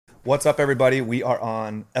What's up, everybody? We are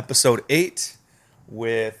on episode 8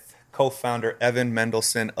 with co-founder Evan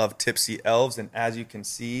Mendelson of Tipsy Elves. And as you can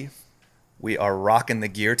see, we are rocking the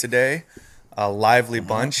gear today. A lively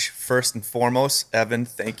bunch. First and foremost, Evan,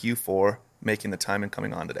 thank you for making the time and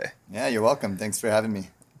coming on today. Yeah, you're welcome. Thanks for having me.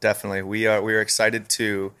 Definitely. We are excited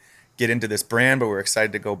to get into this brand, but we're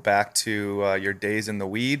excited to go back to your days in the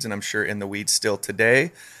weeds, and I'm sure in the weeds still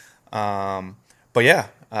today. But yeah,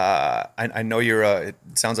 I know it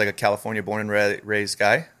sounds like a California born and raised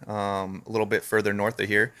guy, a little bit further north of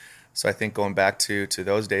here. So I think going back to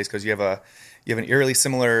those days, because you have an eerily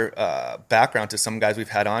similar background to some guys we've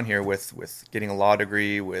had on here with getting a law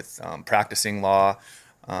degree, with practicing law,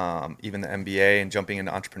 even the MBA, and jumping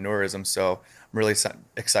into entrepreneurism. So I'm really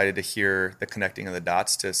excited to hear the connecting of the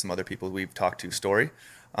dots to some other people we've talked to story.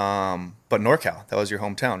 But NorCal, that was your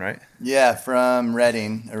hometown, right? Yeah, from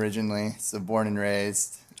Redding originally, so born and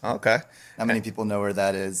raised. Okay. Not many people know where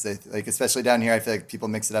that is. Especially down here, I feel like people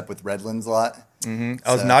mix it up with Redlands a lot. Mm-hmm.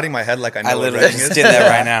 I was nodding my head like I know I what literally Redding just is. did that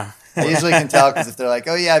right now. I usually can tell because if they're like,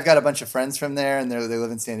 oh yeah, I've got a bunch of friends from there and they live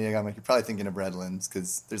in San Diego, I'm like, you're probably thinking of Redlands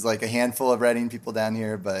because there's like a handful of Redding people down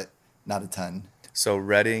here, but not a ton. So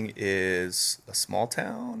Redding is a small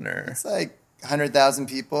town, or It's like 100,000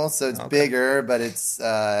 people, so it's bigger, but it's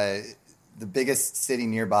the biggest city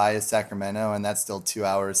nearby is Sacramento, and that's still 2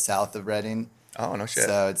 hours south of Redding. Oh, no shit.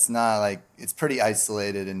 So it's not like it's pretty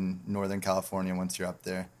isolated in Northern California once you're up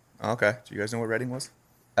there. Okay. Do you guys know what Redding was?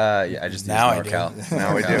 Yeah, I just Now I use do. NorCal.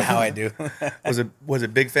 Now I do. Now I do. Was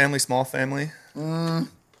it big family, small family?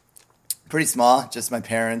 Pretty small, just my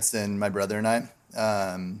parents and my brother and I.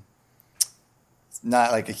 It's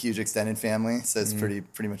not like a huge extended family, so it's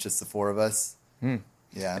pretty much just the four of us.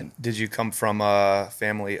 Yeah. Did you come from a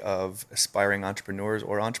family of aspiring entrepreneurs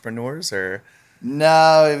or entrepreneurs, or?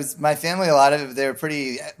 No, it was my family. A lot of it, they were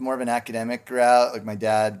pretty more of an academic route. Like my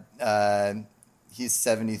dad, he's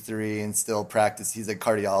 73 and still practice. He's a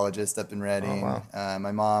cardiologist up in Redding. Oh, wow.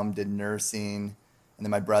 My mom did nursing, and then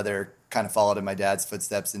my brother kind of followed in my dad's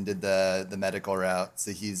footsteps and did the medical route. So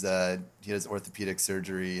he does orthopedic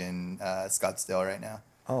surgery in Scottsdale right now.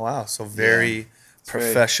 Oh, wow. So very It's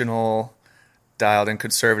professional, dialed in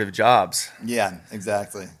conservative jobs. Yeah,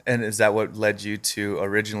 exactly. And is that what led you to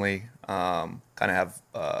originally kind of have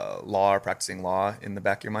law or practicing law in the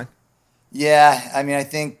back of your mind? Yeah, I mean, I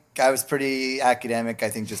think I was pretty academic, I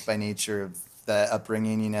think just by nature of the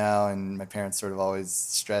upbringing, and my parents sort of always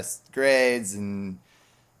stressed grades and,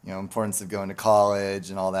 importance of going to college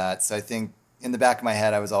and all that. So I think in the back of my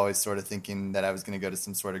head, I was always sort of thinking that I was going to go to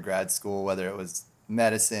some sort of grad school, whether it was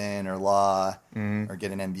medicine or law or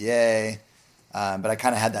get an MBA. But I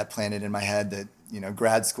kind of had that planted in my head that,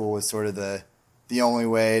 grad school was sort of the only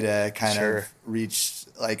way to kind of reach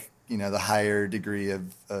the higher degree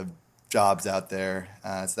of jobs out there.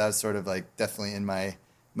 So that was sort of like definitely in my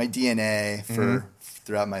DNA for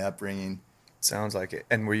throughout my upbringing. Sounds like it.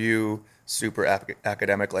 And were you super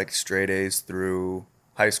academic, like straight A's through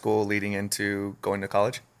high school leading into going to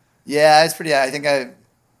college? Yeah, I was pretty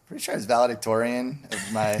sure I was valedictorian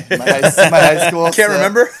of my high school. Can't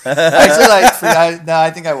remember? Actually,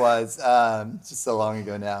 I think I was. It's just so long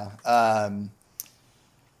ago now.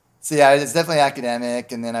 So yeah, it's definitely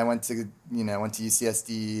academic, and then I went to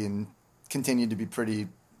UCSD and continued to be pretty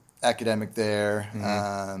academic there,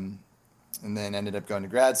 and then ended up going to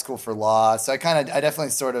grad school for law. So I definitely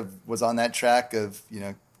sort of was on that track of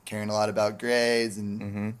caring a lot about grades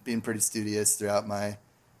and being pretty studious throughout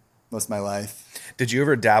most of my life. Did you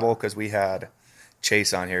ever dabble? Because we had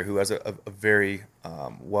Chase on here, who has a very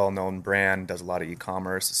well-known brand, does a lot of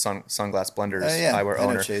e-commerce, Sunglass Blenders, eyewear I know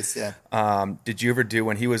owner. Chase, yeah. Did you ever do,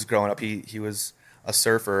 when he was growing up, he was a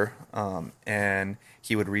surfer, and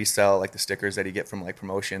he would resell like the stickers that he get from like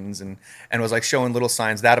promotions, and was like showing little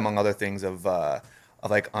signs, that among other things, of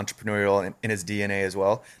like entrepreneurial in his DNA as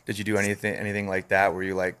well. Did you do anything like that? Were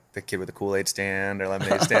you like the kid with the Kool-Aid stand or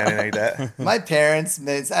lemonade stand, anything like that? My parents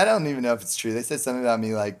I don't even know if it's true. They said something about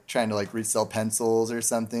me like trying to like resell pencils or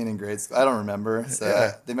something in grade school. I don't remember.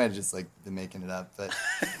 So they might have just like been making it up. But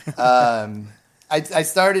I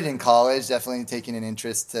started in college, definitely taking an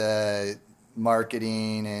interest to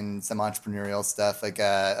marketing and some entrepreneurial stuff. Like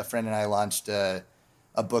a friend and I launched a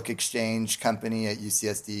book exchange company at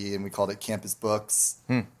UCSD, and we called it Campus Books.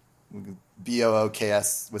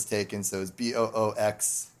 BOOKS was taken, so it was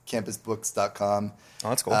BOOX, campusbooks.com. Oh,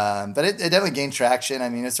 that's cool. But it definitely gained traction. I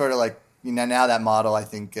mean, it's sort of like, now that model, I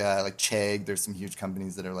think like Chegg, there's some huge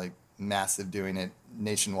companies that are like massive doing it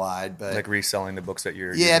nationwide. But like reselling the books that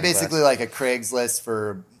you're yeah, using basically class. like a Craigslist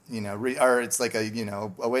for or it's like a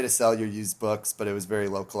way to sell your used books, but it was very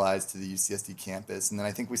localized to the UCSD campus. And then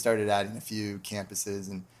I think we started adding a few campuses,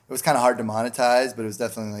 and was kind of hard to monetize, but it was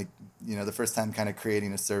definitely like, the first time kind of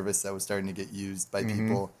creating a service that was starting to get used by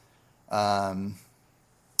people. Trying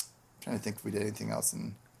to think if we did anything else.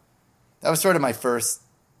 And that was sort of my first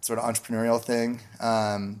sort of entrepreneurial thing.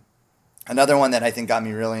 Another one that I think got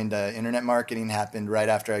me really into internet marketing happened right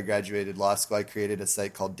after I graduated law school. I created a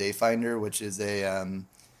site called Dayfinder, which is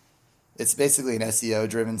it's basically an SEO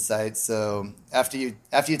driven site. So after you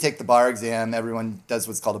take the bar exam, everyone does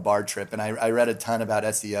what's called a bar trip. And I read a ton about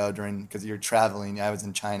SEO because you're traveling. I was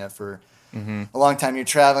in China for a long time. You're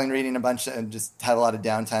traveling, reading a bunch, and just had a lot of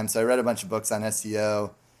downtime. So I read a bunch of books on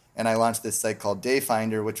SEO, and I launched this site called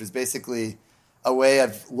Dayfinder, which was basically a way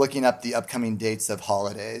of looking up the upcoming dates of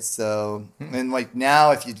holidays. So, and like now,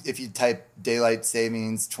 if you type daylight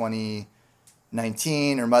savings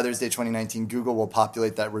 2019 or Mother's Day 2019, Google will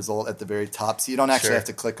populate that result at the very top. So you don't actually have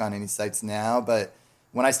to click on any sites now. But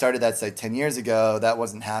when I started that site 10 years ago, that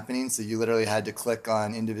wasn't happening. So you literally had to click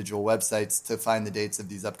on individual websites to find the dates of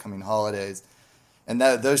these upcoming holidays. And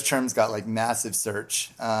those terms got like massive search.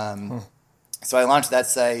 So I launched that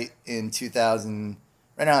site in 2000.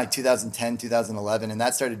 Right around like 2010, 2011, and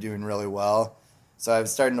that started doing really well. So I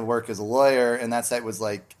was starting to work as a lawyer, and that site was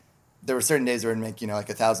like, there were certain days where I'd make, like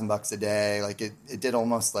 $1,000 a day. Like it did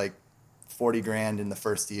almost like 40 grand in the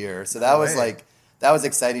first year. So that was like, that was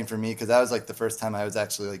exciting for me because that was like the first time I was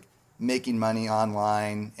actually like making money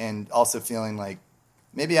online and also feeling like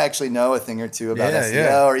maybe I actually know a thing or two about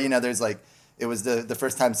SEO or, there's like, it was the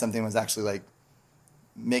first time something was actually like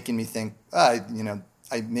making me think,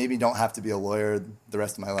 I maybe don't have to be a lawyer the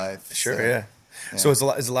rest of my life. Sure, yeah. So is a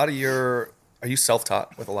lot of are you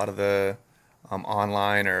self-taught with a lot of the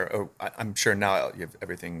online or I'm sure now you have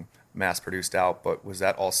everything mass produced out, but was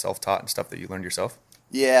that all self-taught and stuff that you learned yourself?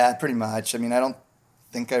 Yeah, pretty much. I mean, I don't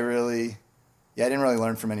think I didn't really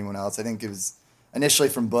learn from anyone else. I think it was initially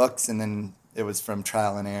from books and then it was from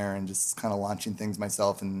trial and error and just kind of launching things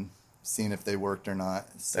myself and seeing if they worked or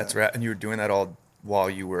not. So. That's right. And you were doing that all while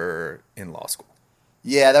you were in law school.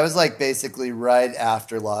 Yeah, that was like basically right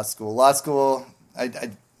after law school. So I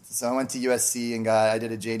went to USC and I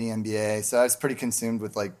did a JD MBA. So I was pretty consumed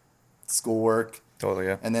with like schoolwork. Totally,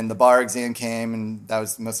 yeah. And then the bar exam came, and that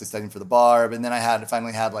was mostly studying for the bar. But then I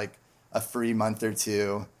finally had like a free month or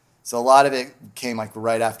two. So a lot of it came like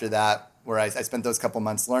right after that, where I spent those couple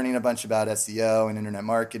months learning a bunch about SEO and internet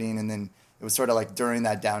marketing. And then it was sort of like during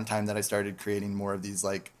that downtime that I started creating more of these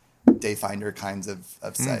like Dayfinder kinds of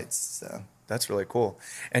sites. So. That's really cool.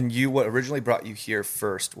 And what originally brought you here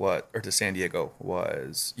first, or to San Diego,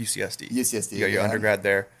 was UCSD. UCSD. You got your undergrad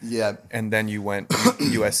there. Yeah. And then you went to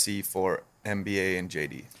USC for MBA and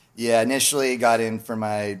JD. Yeah, initially got in for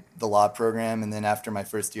the law program, and then after my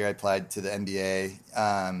first year, I applied to the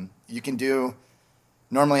MBA. You can do,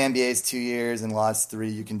 normally MBA is 2 years and law is 3.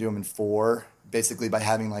 You can do them in 4, basically by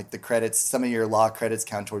having like the credits. Some of your law credits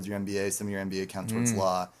count towards your MBA, some of your MBA count towards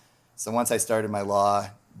law. So once I started my law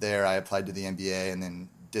there, I applied to the MBA and then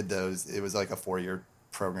did those. It was like a 4-year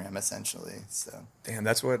program essentially. So damn,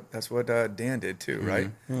 that's what Dan did too, right?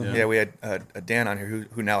 Mm-hmm. Yeah, we had a Dan on here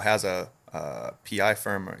who now has a PI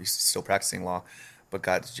firm, or he's still practicing law, but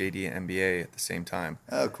got his JD and MBA at the same time.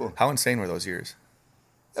 Oh, cool. How insane were those years?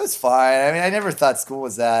 It was fine. I mean, I never thought school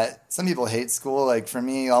was that. Some people hate school. Like for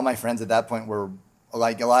me, all my friends at that point were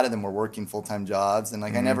like, a lot of them were working full-time jobs, and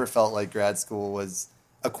like I never felt like grad school was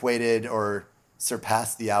equated or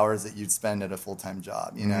surpass the hours that you'd spend at a full-time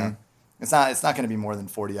job. It's not going to be more than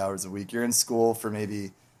 40 hours a week. You're in school for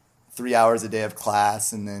maybe 3 hours a day of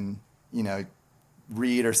class, and then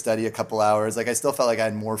read or study a couple hours. Like I still felt like I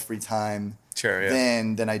had more free time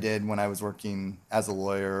than I did when I was working as a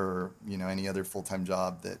lawyer or any other full-time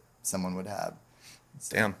job that someone would have.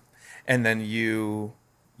 So. Damn. And then you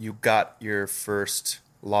got your first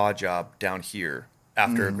law job down here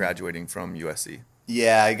after graduating from USC.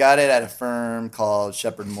 Yeah, I got it at a firm called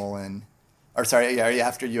Sheppard Mullin. After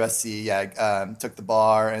USC, took the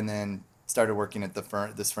bar and then started working at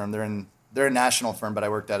this firm. They're a national firm, but I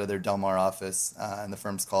worked out of their Del Mar office, and the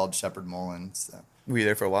firm's called Sheppard Mullin. So. Were you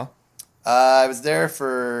there for a while? I was there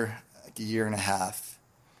for like a year and a half,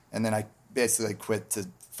 and then I basically quit to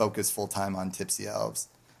focus full-time on Tipsy Elves.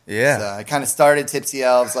 Yeah. So I kind of started Tipsy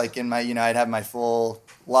Elves like in my, I'd have my full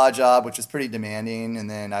law job, which was pretty demanding, and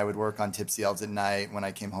then I would work on Tipsy Elves at night when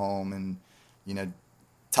I came home and,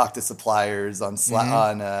 talk to suppliers on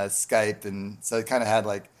Skype. And so I kind of had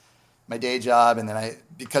like my day job, and then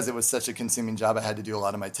because it was such a consuming job, I had to do a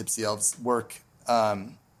lot of my Tipsy Elves work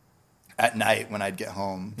at night when I'd get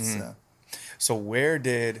home. So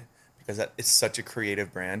because it's such a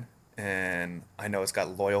creative brand, and I know it's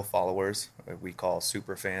got loyal followers, we call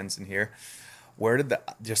super fans in here. Where did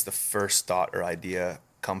the first thought or idea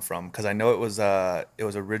come from? Because I know it was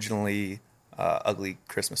originally ugly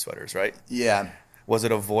Christmas sweaters, right? Yeah. Was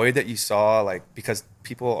it a void that you saw, like, because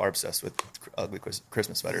people are obsessed with ugly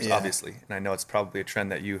Christmas sweaters, Yeah. obviously, and I know it's probably a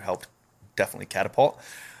trend that you helped definitely catapult.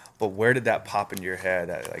 But where did that pop into your head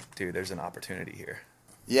that, like, dude, there's an opportunity here?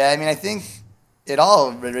 Yeah, I mean, I think it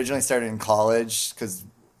all originally started in college because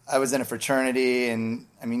I was in a fraternity, and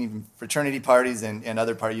I mean, even fraternity parties and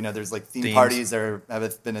other parties, you know, there's like theme Themes. parties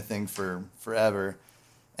have been a thing for forever.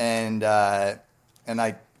 And I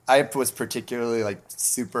was particularly like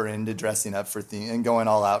super into dressing up for theme and going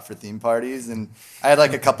all out for theme parties. And I had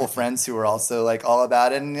like a couple friends who were also like all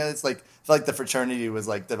about it. And it's like, I feel like the fraternity was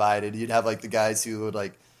like divided. You'd have like the guys who would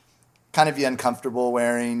like kind of be uncomfortable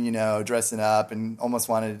wearing, you know, dressing up and almost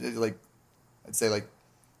wanted to, like, I'd say like,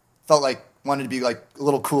 felt like wanted to be like a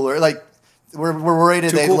little cooler. Like we're worried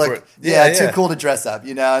that Too they cool for look, it. Yeah, too yeah. cool to dress up,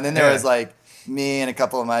 you know? And then there Yeah. was like me and a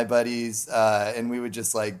couple of my buddies, and we would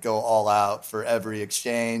just like go all out for every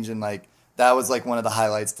exchange. And like, that was like one of the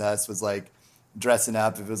highlights to us was like dressing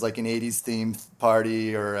up. If it was like an 80s themed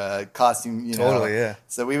party or a costume, you know. Totally, yeah.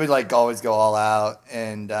 So we would like always go all out.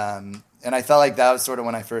 And I felt like that was sort of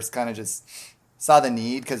when I first kind of just saw the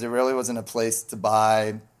need, because there really wasn't a place to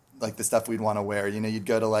buy like the stuff we'd want to wear. You know, you'd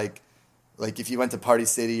go to like if you went to Party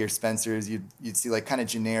City or Spencer's, you'd see like kind of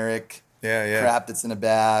generic Yeah. crap that's in a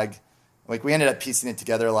bag. Like we ended up piecing it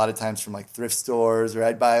together a lot of times from like thrift stores, or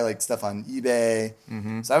I'd buy like stuff on eBay.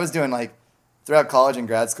 Mm-hmm. So I was doing like throughout college and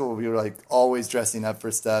grad school, we were like always dressing up for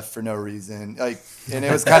stuff for no reason. Like, and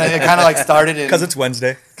it kind of like started in, Because it's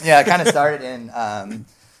Wednesday. yeah, it kind of started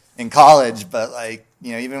in college. But like,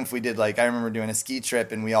 you know, even if we did like, I remember doing a ski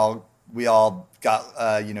trip and we all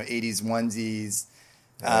got you know, 80s onesies.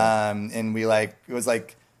 And we like, it was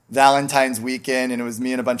like Valentine's weekend, and it was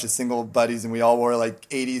me and a bunch of single buddies, and we all wore like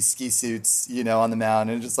 80s ski suits, you know, on the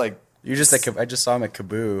mountain. And just like, You just like I just saw him at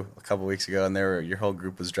Kaboo a couple weeks ago, and your whole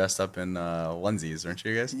group was dressed up in onesies, weren't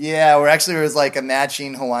you guys? yeah, there was like a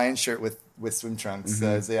matching Hawaiian shirt with swim trunks.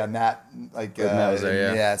 Mm-hmm. So yeah, Matt, like, Matt was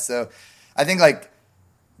there, yeah. So I think like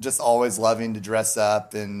just always loving to dress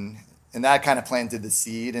up, and that kind of planted the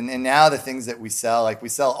seed. And now the things that we sell, like we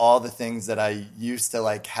sell all the things that I used to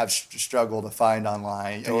like have struggled to find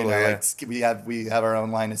online. Totally, you know, yeah. like we have our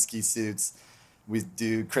own line of ski suits. We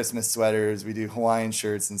do Christmas sweaters. We do Hawaiian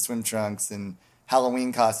shirts and swim trunks and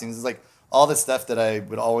Halloween costumes. It's like all the stuff that I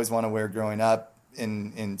would always want to wear growing up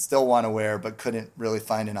and still want to wear, but couldn't really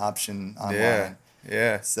find an option online.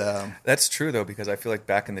 Yeah. So That's true though, because I feel like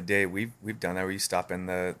back in the day we've done that where you stop in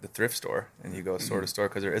the thrift store and you go store to store,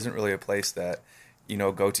 because there isn't really a place that, you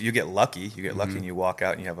know, go to. You get lucky and you walk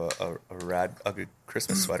out and you have a rad ugly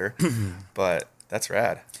Christmas sweater. But that's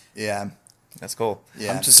rad. yeah, That's cool.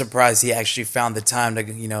 yeah. I'm just surprised he actually found the time to,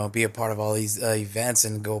 you know, be a part of all these events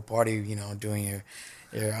and go party, you know, doing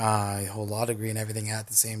your whole law degree and everything at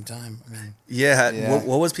the same time. I mean, Yeah. Yeah.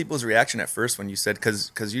 What was people's reaction at first when you said,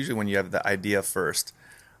 because usually when you have the idea first,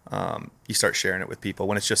 you start sharing it with people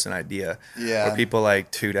when it's just an idea. Yeah. Were people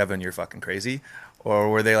like, dude, Evan, you're fucking crazy? Or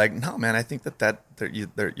were they like, no, man, I think that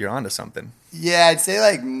you're onto something? Yeah, I'd say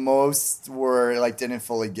like most were like didn't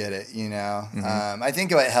fully get it, you know. Mm-hmm. I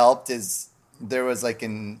think what helped is there was like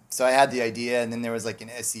so I had the idea, and then there was like an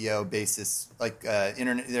SEO basis, like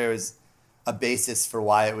internet. There was a basis for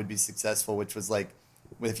why it would be successful, which was like,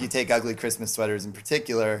 if you take ugly Christmas sweaters in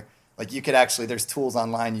particular, like you could actually, there's tools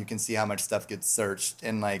online, you can see how much stuff gets searched,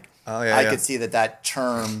 and like I could see that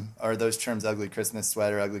term or those terms, ugly Christmas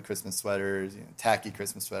sweaters, you know, tacky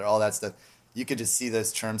Christmas sweater, all that stuff. You could just see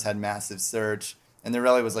those terms had massive search, and there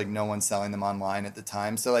really was like no one selling them online at the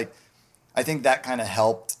time. So like, I think that kind of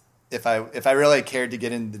helped. If I really cared to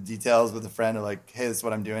get into the details with a friend of like, hey, this is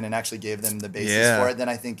what I'm doing, and actually gave them the basis for it, then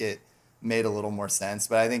I think it made a little more sense.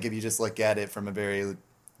 But I think if you just look at it from a very, you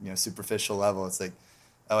know, superficial level, it's like,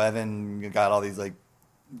 oh, Evan got all these like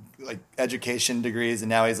education degrees, and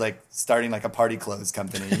now he's like starting like a party clothes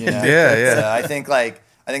company, you know? Yeah. So I think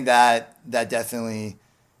that definitely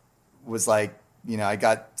was like, you know, I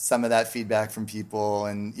got some of that feedback from people,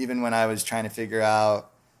 and even when I was trying to figure out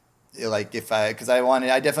like because I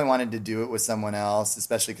definitely wanted to do it with someone else,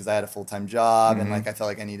 especially because I had a full-time job, and like I felt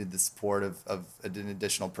like I needed the support of an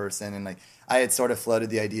additional person, and like I had sort of floated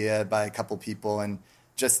the idea by a couple people, and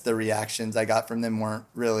just the reactions I got from them weren't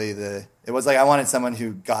really it was like I wanted someone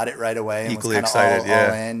who got it right away and Equally was kind of excited,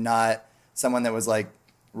 all in, not someone that was like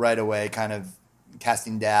right away kind of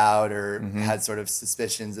casting doubt or had sort of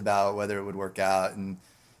suspicions about whether it would work out. And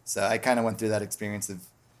so I kind of went through that experience of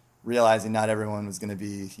realizing not everyone was going to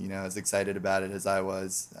be, you know, as excited about it as I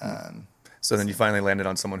was. So then you finally landed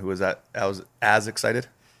on someone who was as excited?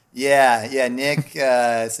 Yeah. Nick.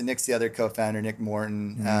 So Nick's the other co-founder, Nick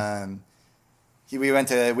Morton. We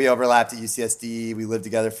overlapped at UCSD. We lived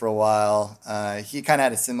together for a while. He kind of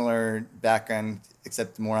had a similar background,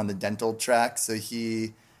 except more on the dental track. So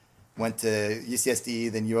he went to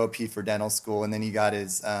UCSD, then UOP for dental school, and then he got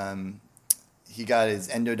his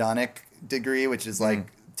endodontic degree, which is like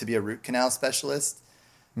to be a root canal specialist.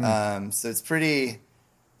 So it's pretty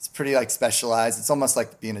like specialized. It's almost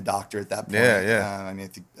like being a doctor at that point. Yeah. I mean, I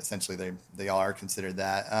think essentially they are considered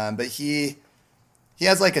that. But he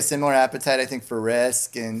has like a similar appetite, I think, for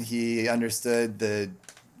risk, and he understood the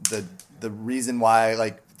reason why,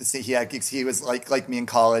 like he was like me in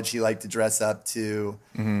college. He liked to dress up too,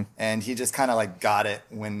 and he just kind of like got it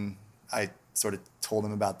when I sort of told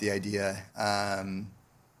him about the idea. And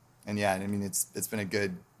yeah, I mean, it's been a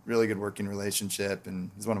really good working relationship, and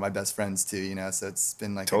he's one of my best friends too. You know, so it's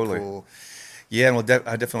been like Totally. a cool Yeah, and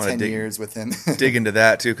I definitely want 10 to years with him. dig into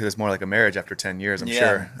that too, because it's more like a marriage after 10 years, I'm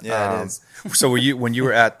sure. Yeah, it is. So when you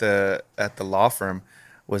were at the law firm,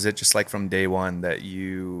 was it just like from day one that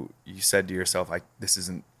you said to yourself, I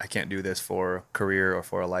can't do this for a career or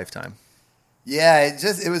for a lifetime? Yeah,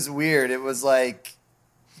 it was weird. It was like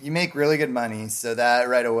you make really good money, so that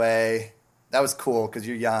right away, that was cool because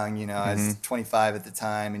you're young, you know. I was 25 at the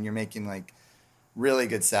time, and you're making like really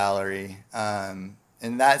good salary, and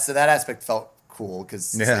that aspect felt cool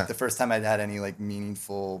because it's like the first time I'd had any like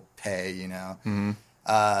meaningful pay, you know.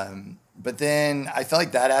 But then I felt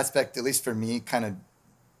like that aspect, at least for me, kind of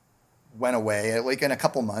went away. Like in a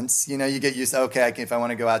couple months, you know, you get used to, okay, if I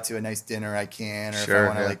want to go out to a nice dinner, I can, or if I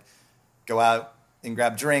want to like go out and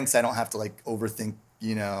grab drinks, I don't have to like overthink,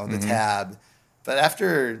 you know, the tab. But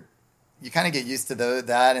after you kind of get used to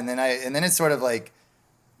that, and then it's sort of like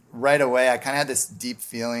right away, I kind of had this deep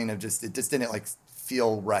feeling of it just didn't like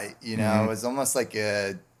feel right, you know. It was almost like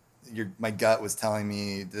my gut was telling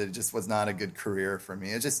me that it just was not a good career for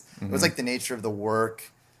me. It was like the nature of the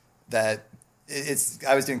work that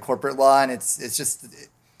I was doing corporate law, and it's just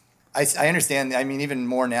I understand. I mean, even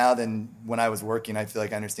more now than when I was working, I feel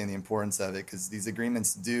like I understand the importance of it because these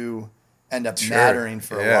agreements do end up mattering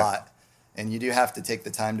for a lot, and you do have to take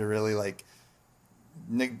the time to really like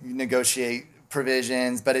negotiate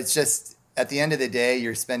provisions. But it's just at the end of the day,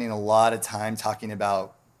 you're spending a lot of time talking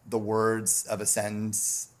about the words of a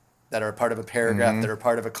sentence that are part of a paragraph, that are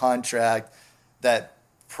part of a contract, that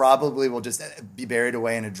probably will just be buried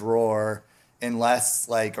away in a drawer unless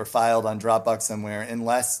or filed on Dropbox somewhere,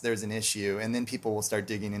 unless there's an issue. And then people will start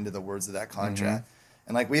digging into the words of that contract.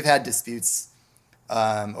 And like we've had disputes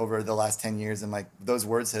over the last 10 years, and like those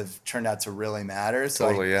words have turned out to really matter.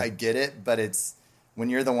 So I get it, but it's when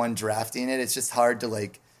you're the one drafting it, it's just hard to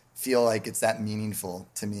like feel like it's that meaningful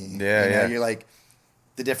to me. You're like,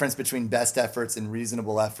 the difference between best efforts and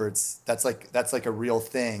reasonable efforts, that's like a real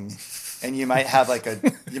thing. And you might have like a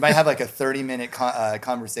 30-minute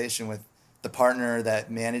conversation with the partner that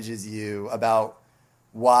manages you about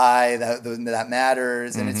why that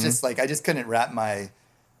matters. And it's just like, I just couldn't wrap my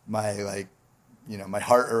like, you know, my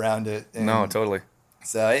heart around it. And no, totally.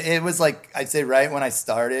 So it was like, I'd say right when I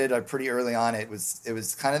started, or pretty early on, it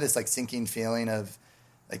was kind of this like sinking feeling of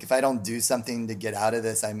like, if I don't do something to get out of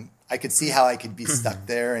this, I could see how I could be stuck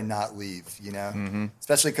there and not leave, you know,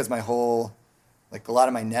 especially because my whole, like a lot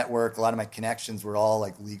of my network, a lot of my connections were all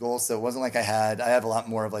like legal. So it wasn't like I have a lot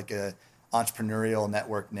more of like a entrepreneurial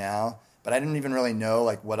network now, but I didn't even really know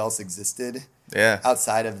like what else existed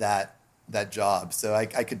outside of that job. So I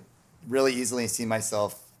could really easily see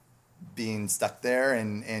myself being stuck there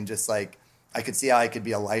and just like, I could see how I could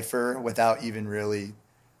be a lifer without even really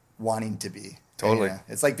wanting to be. Totally. And,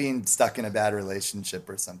 it's like being stuck in a bad relationship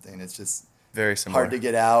or something. It's just very similar. Hard to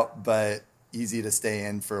get out, but easy to stay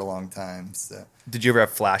in for a long time. So, did you ever have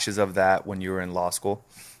flashes of that when you were in law school?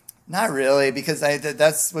 Not really, because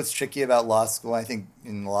that's what's tricky about law school. I think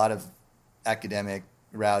in a lot of academic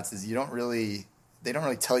routes is they don't really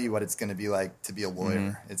tell you what it's going to be like to be a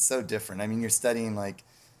lawyer. It's so different. I mean, you're studying like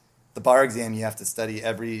the bar exam. You have to study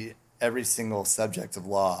every single subject of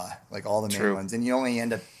law, like all the main ones, and you only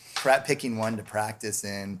end up picking one to practice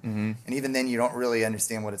in. And even then you don't really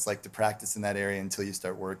understand what it's like to practice in that area until you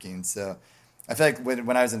start working. So I feel like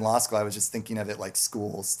when I was in law school, I was just thinking of it like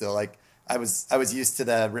school still. Like I was used to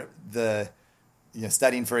the you know,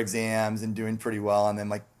 studying for exams and doing pretty well. And then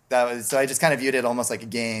like so I just kind of viewed it almost like a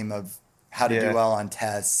game of how to do well on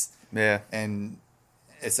tests. And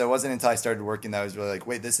so it wasn't until I started working that I was really like,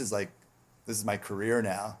 wait, this is my career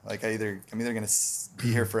now. Like I'm either going to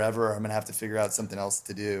be here forever, or I'm going to have to figure out something else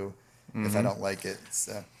to do if I don't like it.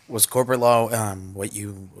 So was corporate law what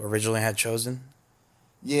you originally had chosen?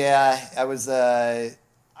 Yeah, I was. I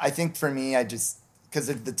think for me, I just because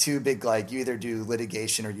the two big, like, you either do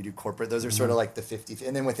litigation or you do corporate. Those are sort of like the 50.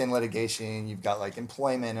 And then within litigation, you've got like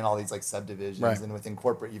employment and all these like subdivisions. Right. And within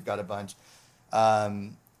corporate, you've got a bunch.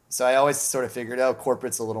 So I always sort of figured out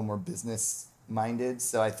corporate's a little more business minded.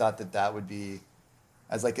 So I thought that would be,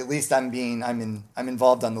 as like, at least I'm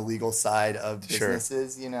involved on the legal side of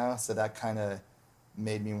businesses, you know? So that kind of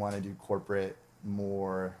made me want to do corporate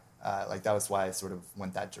more. Like that was why I sort of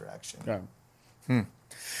went that direction. Yeah.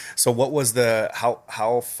 So what was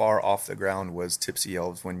how far off the ground was Tipsy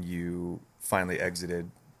Elves when you finally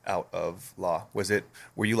exited out of law?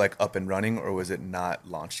 Were you like up and running, or was it not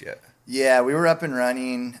launched yet? Yeah, we were up and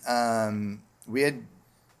running.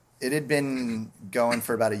 It had been going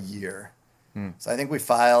for about a year. So I think we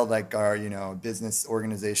filed like our, you know, business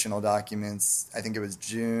organizational documents. I think it was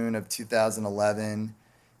June of 2011.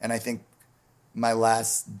 And I think my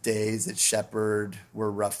last days at Shepherd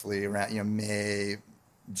were roughly around, you know, May,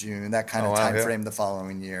 June, that kind of time frame the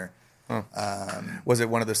following year. Huh. Was it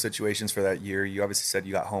one of the situations for that year? You obviously said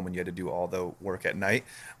you got home and you had to do all the work at night.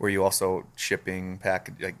 Were you also shipping,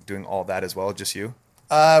 like doing all that as well, just you?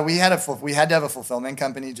 We had to have a fulfillment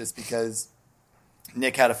company just because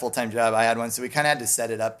Nick had a full-time job. I had one. So we kind of had to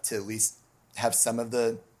set it up to at least have some of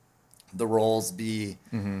the roles be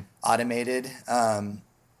automated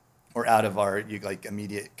or out of our like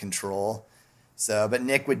immediate control. So, but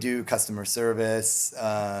Nick would do customer service.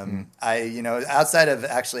 I, you know, outside of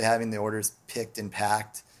actually having the orders picked and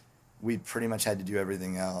packed, we pretty much had to do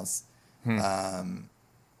everything else.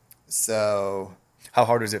 So how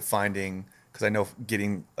hard is it finding, because I know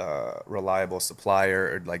getting a reliable supplier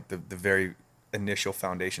or like the very initial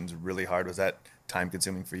foundation is really hard. Was that time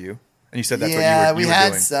consuming for you? And you said that's what you were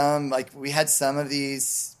doing. We had some of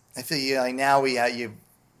these. I feel like now you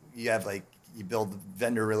have like, you build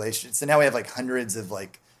vendor relations. So now we have like hundreds of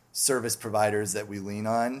like service providers that we lean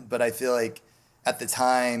on. But I feel like at the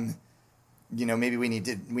time, you know, maybe we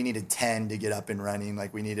needed 10 to get up and running.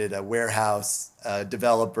 Like we needed a warehouse, a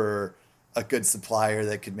developer, a good supplier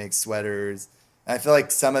that could make sweaters. And I feel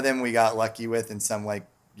like some of them we got lucky with, and some like,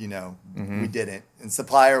 you know, we didn't. And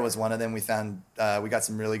supplier was one of them. We found we got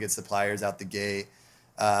some really good suppliers out the gate.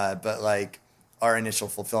 But like our initial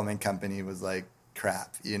fulfillment company was like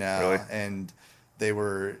crap, you know, really? And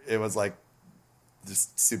it was like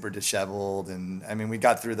just super disheveled. And I mean, we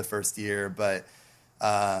got through the first year, but,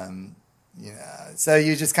 you know, so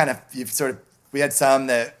you just kind of, we had some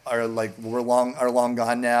that are like, are long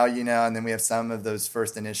gone now, you know, and then we have some of those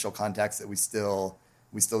first initial contacts that we still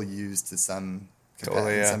use to some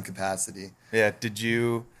capacity. Yeah. Did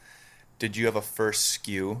you have a first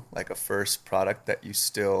SKU, like a first product that you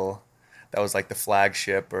still, that was like the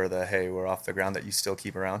flagship or the, hey, we're off the ground, that you still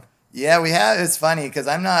keep around? Yeah, we have. It's funny because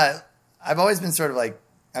I've always been sort of like,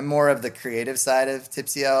 I'm more of the creative side of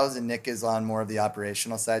Tipsy Elves, and Nick is on more of the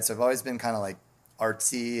operational side. So I've always been kind of like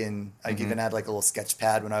artsy, and I even had like a little sketch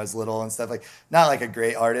pad when I was little and stuff. Like, not like a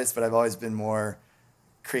great artist, but I've always been more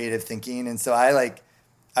creative thinking. And so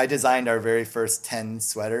I designed our very first 10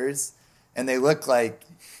 sweaters, and they look like,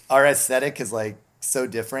 our aesthetic is like so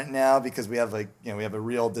different now because we have like, you know, we have a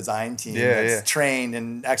real design team that's trained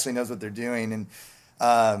and actually knows what they're doing. And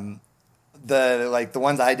the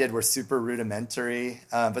ones I did were super rudimentary.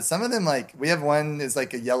 But some of them, like, we have one is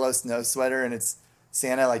like a yellow snow sweater, and it's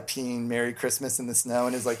Santa like peeing Merry Christmas in the snow,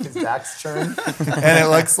 and his back's turned. And it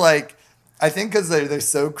looks like, I think because they're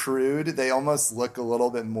so crude, they almost look a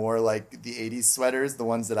little bit more like the 80s sweaters, the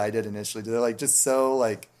ones that I did initially. They're like just so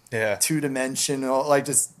like two-dimensional, like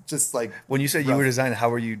just like. When you said you were designing, how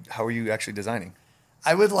were you actually designing?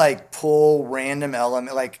 I would like pull random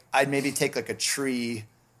element, like I'd maybe take like a tree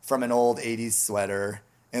from an old 80s sweater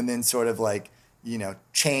and then sort of like, you know,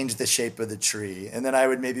 change the shape of the tree. And then I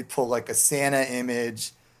would maybe pull like a Santa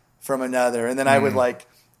image from another. And then I would like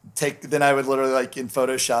I would literally like in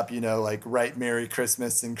Photoshop, you know, like write Merry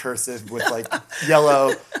Christmas in cursive with like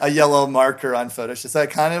a yellow marker on Photoshop. So I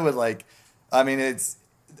kind of would like, I mean,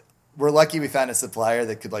 we're lucky we found a supplier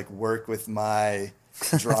that could like work with my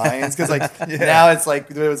drawings, because like now it's like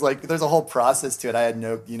there's a whole process to it. I had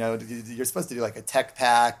no, you know, you're supposed to do like a tech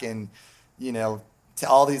pack, and you know, to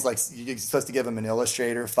all these, like, you're supposed to give them an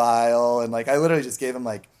Illustrator file, and like I literally just gave them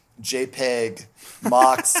like JPEG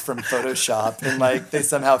mocks from Photoshop, and like they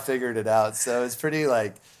somehow figured it out. So it's pretty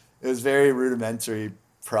like, it was very rudimentary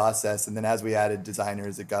process, and then as we added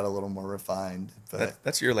designers, it got a little more refined. But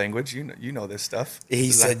that's your language, you know this stuff.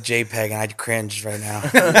 He said JPEG, and I cringed right now.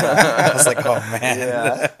 I was like, oh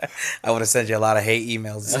man, I would have sent you a lot of hate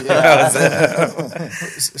emails.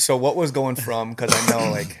 So what was going from, because I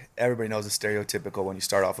know like everybody knows the stereotypical, when you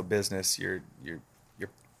start off a business, you're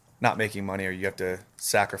not making money, or you have to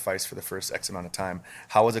sacrifice for the first X amount of time.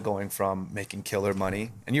 How was it going from making killer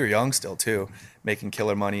money, and you were young still too, making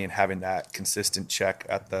killer money and having that consistent check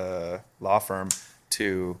at the law firm,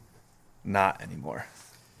 to not anymore?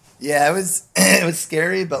 Yeah, it was it was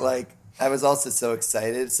scary, but like I was also so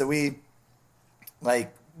excited. So we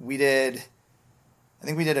did, I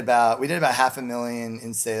think we did about $500,000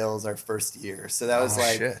 in sales our first year. So that was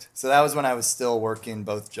Shit. so that was when I was still working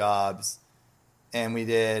both jobs, and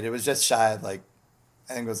it was just shy of like,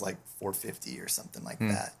 I think it was like 450 or something like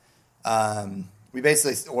that. We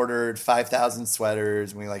basically ordered 5,000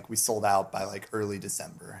 sweaters, and we sold out by like early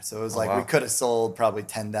December. So it was like, wow. we could have sold probably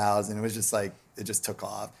 10,000. It was just like, it just took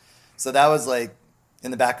off. So that was like, in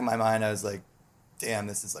the back of my mind, I was like, damn,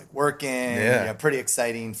 this is like working. Yeah. Pretty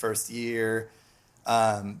exciting first year.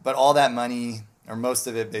 But all that money, or most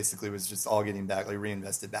of it, basically was just all getting back, like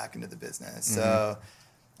reinvested back into the business. So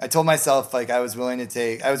I told myself like I was willing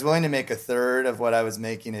to make a third of what I was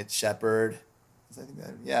making at Shepherd.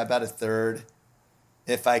 About a third.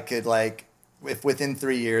 If I could if within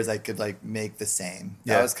 3 years I could like make the same.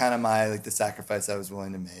 That Yeah. was kind of my the sacrifice I was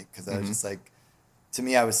willing to make, because I was just like, to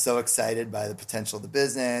me, I was so excited by the potential of the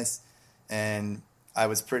business, and I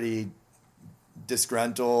was pretty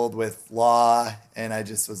disgruntled with law, and I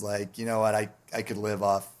just was like, you know what, I could live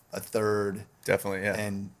off a third, Definitely, yeah.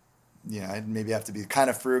 and I'd maybe have to be kind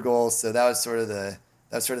of frugal. So that was sort of the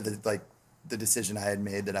the decision I had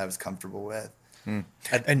made that I was comfortable with.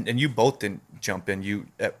 And you both didn't jump in.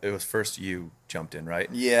 It was first you jumped in, right?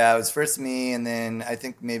 Yeah, it was first me, and then I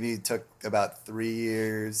think maybe it took about 3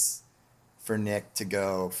 years for Nick to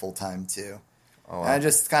go full time too. Oh, wow. And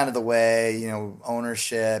just kind of the way,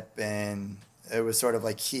 ownership, and it was sort of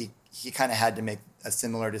like he kind of had to make a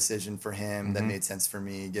similar decision for him that made sense for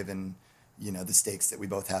me, given the stakes that we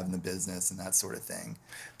both have in the business and that sort of thing.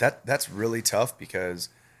 That's really tough, because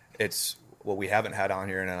it's what we haven't had on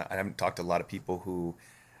here, and I haven't talked to a lot of people who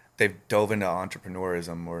they've dove into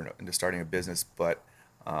entrepreneurism or into starting a business, but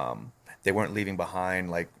they weren't leaving behind,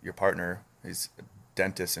 like your partner. He's a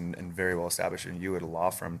dentist and very well established, and you at a law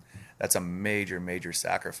firm. That's a major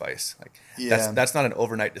sacrifice. Like that's not an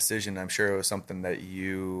overnight decision. I'm sure it was something that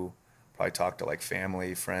you probably talked to like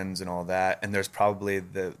family, friends, and all that. And there's probably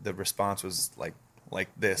the response was like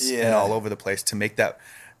this and all over the place to make that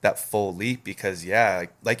full leap, because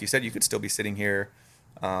like you said, you could still be sitting here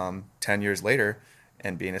 10 years later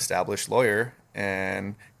and be an established lawyer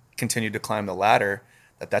and continue to climb the ladder.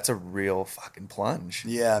 That's a real fucking plunge.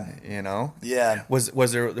 Yeah. Yeah.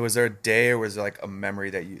 Was there a day, or was there like a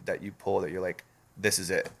memory that you pull that you're like, this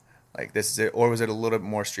is it, or was it a little bit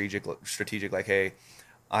more strategic, like, hey,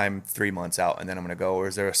 I'm 3 months out and then I'm gonna go, or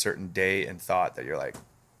is there a certain day and thought that you're like,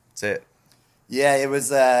 that's it? Yeah, it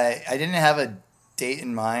was. I didn't have a date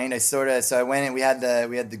in mind. So I went and we had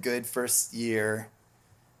the good first year,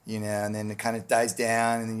 and then it kind of dies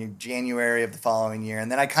down, and then January of the following year,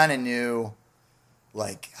 and then I kind of knew,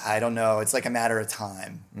 like, I don't know, it's like a matter of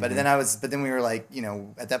time. But then we were like,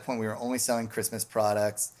 at that point we were only selling Christmas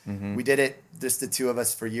products. We did it just the two of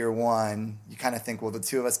us for year one. You kind of think, well, the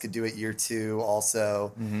two of us could do it year two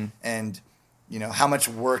also, and how much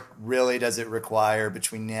work really does it require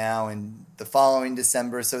between now and the following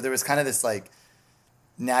December? So there was kind of this like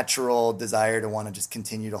natural desire to want to just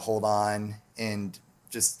continue to hold on and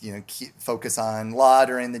just focus on law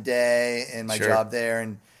during the day and my job there,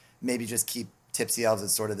 and maybe just keep Tipsy Elves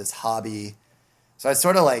as sort of this hobby. So I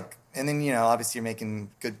sort of like, and then obviously you're making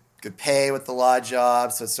good pay with the law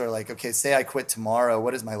job, so it's sort of like, okay, say I quit tomorrow,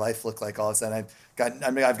 what does my life look like all of a sudden?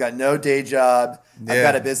 I've got no day job. Yeah. I've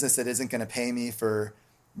got a business that isn't going to pay me for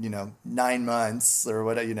 9 months or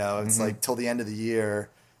what, it's like till the end of the year.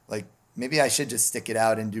 Like, maybe I should just stick it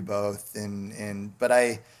out and do both. But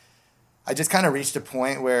I just kind of reached a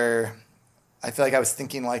point where I feel like I was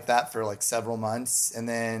thinking like that for like several months. And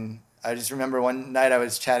then I just remember one night I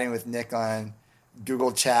was chatting with Nick on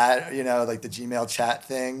Google Chat, like the Gmail chat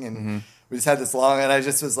thing. And we just had this long, and I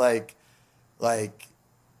just was like, I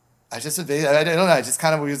don't know. I just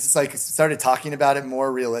kind of, we just like started talking about it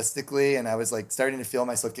more realistically. And I was like starting to feel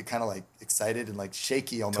myself get kind of like excited and like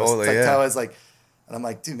shaky almost. Totally, like, yeah. I was like, and I'm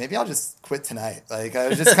like, dude, maybe I'll just quit tonight. Like, I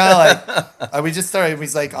was just kind of like, we just started, we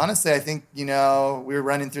was like, honestly, I think, we were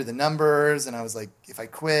running through the numbers, and I was like, if I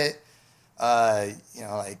quit,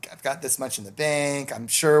 like I've got this much in the bank. I'm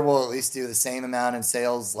sure we'll at least do the same amount in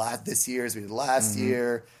sales this year as we did last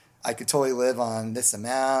year. I could totally live on this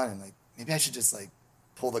amount, and like, maybe I should just like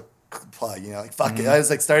pull the plug, like, fuck it. I was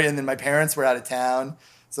like starting, and then my parents were out of town.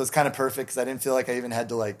 So it's kind of perfect, because I didn't feel like I even had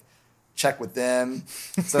to like check with them.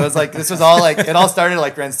 So it was like, this was all like, it all started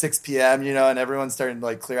like around 6 p.m., and everyone's starting to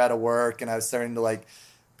like clear out of work, and I was starting to like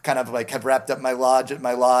kind of like have wrapped up my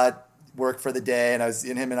law work for the day, and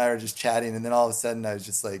him and I were just chatting, and then all of a sudden I was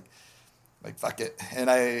just like fuck it, and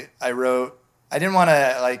I wrote. I didn't want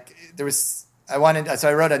to so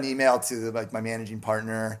I wrote an email to like my managing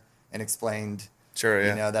partner and explained, Sure,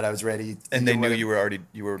 yeah. that I was ready. And they knew you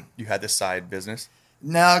had this side business.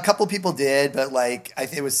 No, a couple people did, but like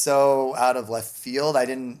it was so out of left field. I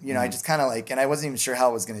didn't, I just kind of and I wasn't even sure how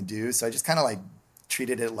I was going to do, so I just kind of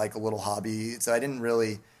treated it like a little hobby. So I didn't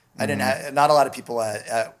really, not a lot of people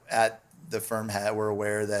at the firm were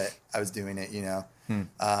aware that I was doing it,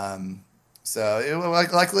 So it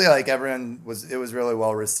luckily everyone it was really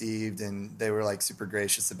well received, and they were super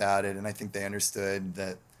gracious about it, and I think they understood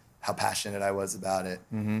how passionate I was about it.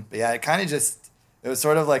 Mm-hmm. But yeah, it was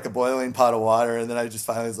sort of like a boiling pot of water, and then I just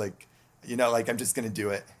finally was I'm just gonna do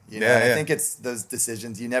it. I think it's those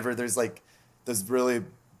decisions there's those really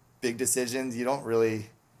big decisions.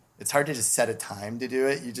 It's hard to just set a time to do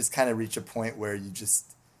it. You just kind of reach a point where it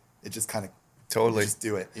just kind of totally just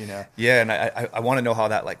do it, Yeah, and I want to know how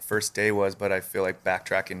that first day was, but I feel like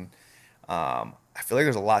backtracking, I feel like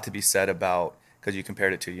there's a lot to be said about, because you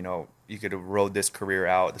compared it to, you could have rode this career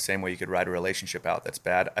out the same way you could ride a relationship out that's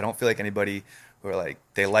bad. I don't feel like anybody who are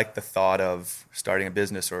they like the thought of starting a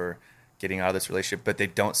business or getting out of this relationship, but they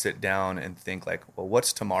don't sit down and think well,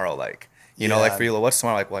 what's tomorrow like? For you, what's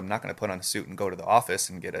tomorrow like? Well, I'm not going to put on a suit and go to the office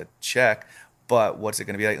and get a check, but what's it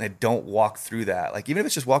going to be like? And they don't walk through that. Even if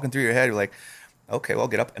it's just walking through your head, you're like, okay, well, I'll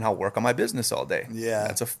get up and I'll work on my business all day.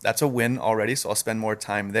 Yeah. That's a win already, so I'll spend more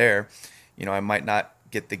time there. I might not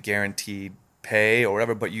get the guaranteed pay or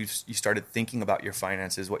whatever, but you started thinking about your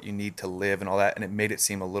finances, what you need to live and all that, and it made it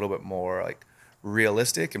seem a little bit more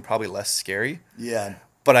realistic and probably less scary. Yeah.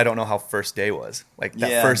 But I don't know how first day was.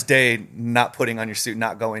 First day, not putting on your suit,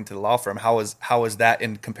 not going to the law firm. How was that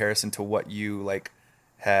in comparison to what you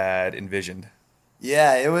had envisioned?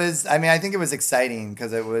 Yeah, it was. I mean, I think it was exciting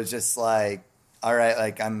because it was just all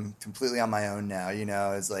right, I'm completely on my own now.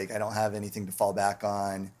 It's I don't have anything to fall back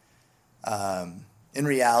on. In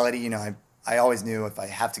reality, I always knew if I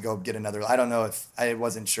have to go get another. I don't know if I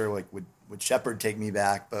wasn't sure would Shepherd take me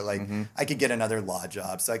back, but I could get another law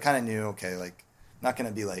job. So I kind of knew, okay, I'm not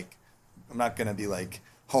gonna be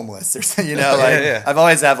homeless or something, Yeah. I've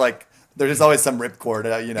always there's always some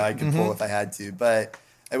ripcord, I could pull if I had to, but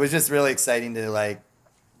it was just really exciting to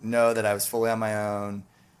know that I was fully on my own,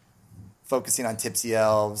 focusing on Tipsy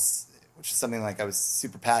Elves, which is something I was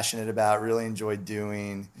super passionate about, really enjoyed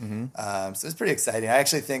doing. Mm-hmm. So it was pretty exciting. I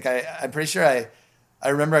actually think I'm pretty sure I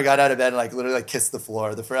remember I got out of bed and literally kissed the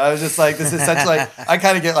floor. I was just this is such I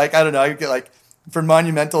kind of get I don't know, I get for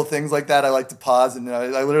monumental things like that, I like to pause, and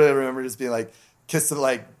I literally remember just being kiss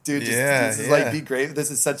it, dude, this is be great. This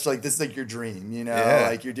is such this is your dream, Yeah.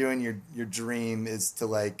 You're doing your dream is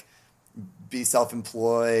to be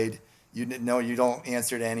self-employed. You don't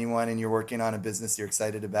answer to anyone, and you're working on a business you're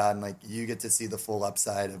excited about, and you get to see the full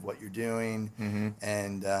upside of what you're doing. Mm-hmm.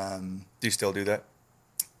 And do you still do that?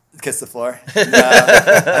 Kiss the floor? No,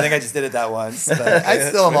 I think I just did it that once, but I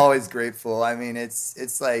still am always grateful. I mean, it's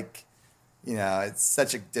it's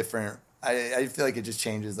such a different. I feel it just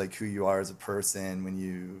changes who you are as a person when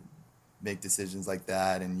you make decisions like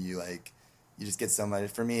that, and you just get so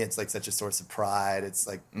much. For me, it's such a source of pride. It's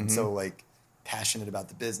mm-hmm. so passionate about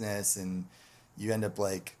the business, and you end up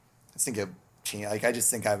I think I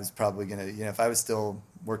just think I was probably gonna, if I was still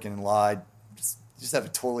working in law, I'd just have a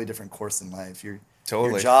totally different course in life. Your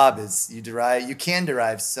job is you can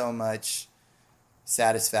derive so much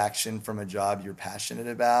satisfaction from a job you're passionate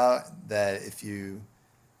about, that if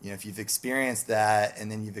you've experienced that and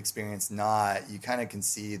then you've experienced not, you kind of can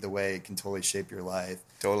see the way it can totally shape your life.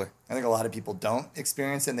 Totally. I think a lot of people don't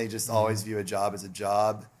experience it, and they just always view a job as a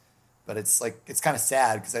job. But it's it's kind of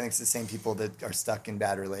sad, because I think it's the same people that are stuck in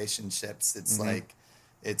bad relationships. It's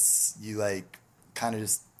mm-hmm. You kind of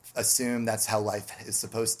just assume that's how life is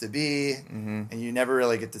supposed to be, mm-hmm. and you never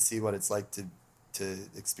really get to see what it's like to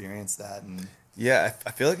experience that. And yeah,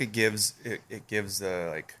 I feel it gives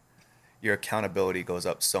your accountability goes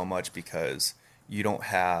up so much, because you don't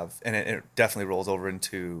have, and it definitely rolls over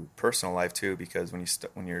into personal life too, because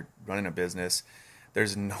when you're running a business,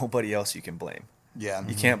 there's nobody else you can blame. Yeah,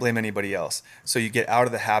 you can't blame anybody else. So you get out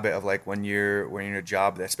of the habit of when you're in a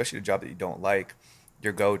job, especially a job that you don't like,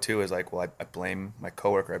 your go-to is I blame my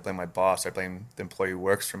coworker, I blame my boss, I blame the employee who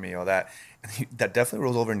works for me, all that. And that definitely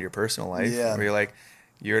rolls over into your personal life, where you're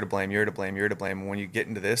you're to blame, you're to blame, you're to blame. And when you get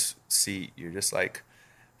into this seat, you're just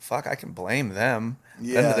fuck, I can blame them. At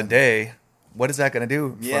the end of the day, what is that going to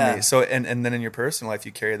do for Yeah. me? So, and then in your personal life,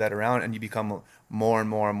 you carry that around and you become more and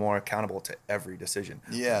more and more accountable to every decision.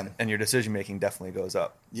 Yeah. And your decision making definitely goes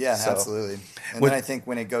up. Yeah, So, absolutely. And What- then I think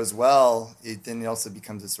when it goes well, then it also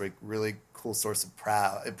becomes this like really cool source of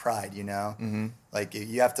pride. You know, like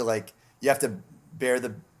you have to bear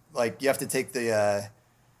the you have to take the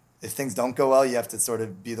if things don't go well, you have to sort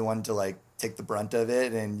of be the one to like take the brunt of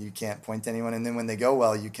it, and you can't point to anyone. And then when they go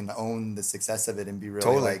well, you can own the success of it and be really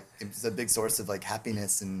Totally. like it's a big source of like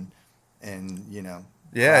happiness and you know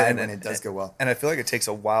Yeah, pride when it does go well. And I feel like it takes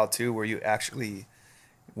a while too, where you actually,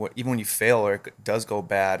 even when you fail or it does go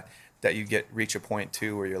bad, that you reach a point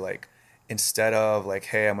too where you're like, instead of like,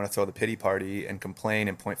 hey, I'm gonna throw the pity party and complain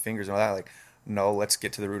and point fingers and all that, like, no, let's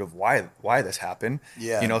get to the root of why this happened.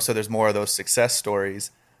 Yeah. You know, so there's more of those success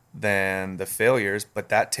stories than the failures, but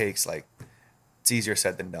that takes like, it's easier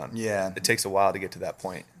said than done. Yeah. It takes a while to get to that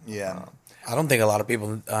point. Yeah. I don't think a lot of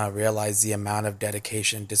people realize the amount of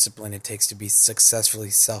dedication and discipline it takes to be successfully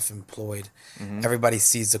self-employed. Everybody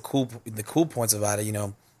sees the cool points about it. You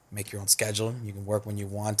know, make your own schedule. You can work when you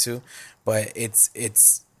want to, but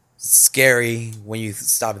it's scary when you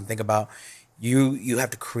stop and think about you have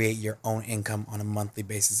to create your own income on a monthly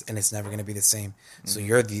basis, and it's never going to be the same. So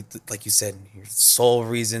you're like you said, your sole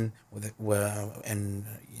reason with it, and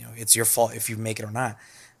you know it's your fault if you make it or not.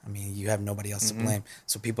 I mean, you have nobody else to blame.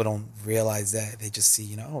 So people don't realize that. They just see,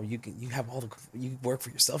 you know, oh, you have you work for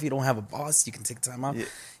yourself. You don't have a boss. You can take time off.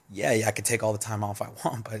 Yeah, I can take all the time off I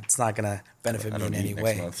want, but it's not gonna benefit me in any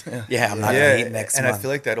way. Yeah, I'm not gonna eat next and month. I feel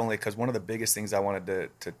like that only because one of the biggest things I wanted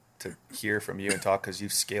to hear from you and talk, because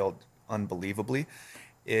you've scaled unbelievably,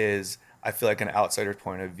 is I feel like an outsider's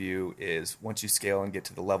point of view is once you scale and get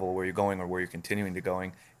to the level where you're going or where you're continuing to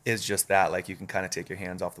going, is just that, like, you can kind of take your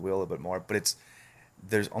hands off the wheel a little bit more, but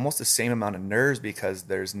there's almost the same amount of nerves because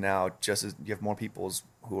there's now you have more people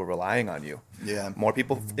who are relying on you. Yeah. More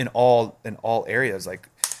people in all areas, like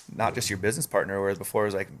not just your business partner, whereas before it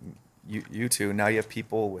was like you two. Now you have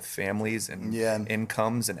people with families and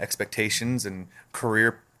incomes and expectations and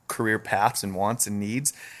career paths and wants and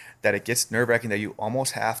needs, that it gets nerve-wracking that you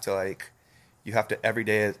almost have to every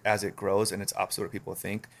day as it grows, and it's opposite what people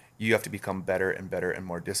think. You have to become better and better and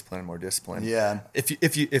more disciplined. Yeah.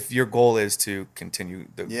 If your goal is to continue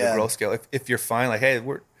the growth scale, if you're fine, like, hey,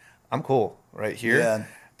 I'm cool right here,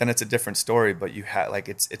 then it's a different story. But you have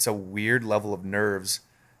it's a weird level of nerves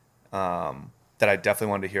that I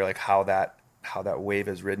definitely wanted to hear, like how that wave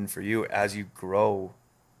has ridden for you as you grow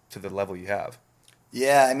to the level you have.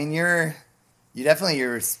 Yeah, I mean, your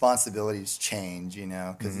responsibilities change, you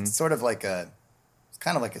know, because it's sort of like it's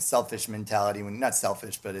kind of like a selfish mentality. When not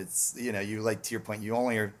selfish, but it's, you know, you, like, to your point, you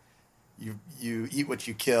only are, you eat what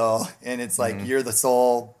you kill, and it's like you're the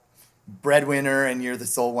sole breadwinner and you're the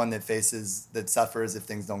sole one that suffers if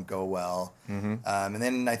things don't go well. And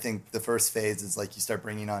then I think the first phase is like you start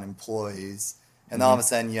bringing on employees, and all of a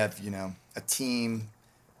sudden you have, you know, a team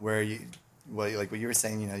where like what you were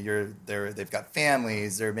saying, you know, they've got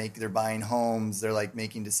families, they're buying homes, they're like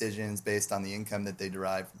making decisions based on the income that they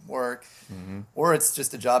derive from work, or it's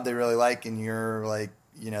just a job they really like, and you're like,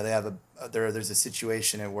 you know, they have there's a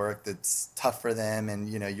situation at work that's tough for them, and,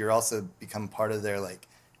 you know, you're also become part of their like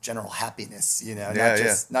general happiness, you know,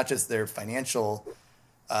 not just their financial,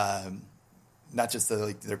 not just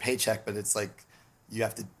their paycheck, but it's like you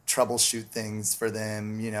have to troubleshoot things for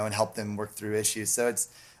them, you know, and help them work through issues. So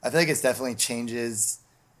I feel like it's definitely changes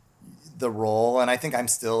the role, and I think I'm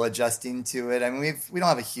still adjusting to it. I mean, we don't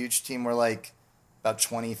have a huge team. We're like about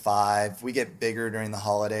 25. We get bigger during the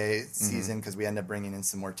holiday season because we end up bringing in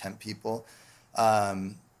some more temp people.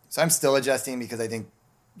 So I'm still adjusting because I think,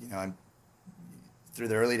 you know, through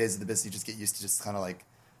the early days of the business, you just get used to just kind of like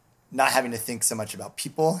not having to think so much about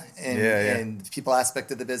people and the people aspect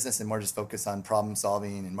of the business, and more just focus on problem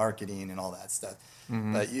solving and marketing and all that stuff.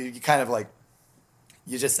 But you kind of like,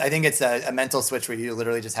 I think it's a mental switch where you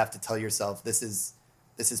literally just have to tell yourself, this is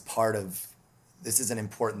an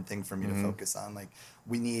important thing for me to focus on. Like,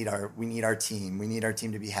 we need our team. We need our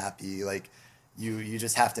team to be happy. Like, you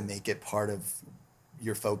just have to make it part of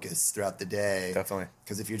your focus throughout the day. Definitely.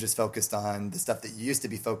 Because if you're just focused on the stuff that you used to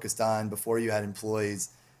be focused on before you had employees,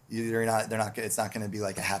 it's not going to be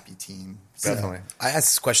like a happy team. So, Definitely. I ask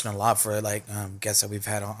this question a lot for guests that we've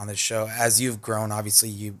had on the show. As you've grown, obviously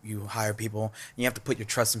you hire people, and you have to put your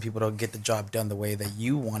trust in people to get the job done the way that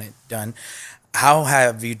you want it done. How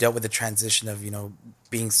have you dealt with the transition of, you know,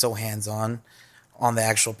 being so hands-on on the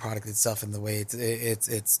actual product itself and the way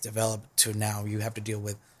it's developed to now you have to deal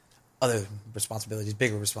with other responsibilities,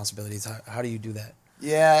 bigger responsibilities? How do you do that?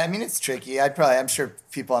 Yeah, I mean, it's tricky. I'm sure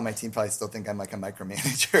people on my team probably still think I'm like a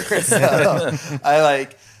micromanager. So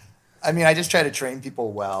I mean, I just try to train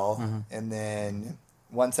people well, and then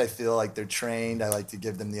once I feel like they're trained, I like to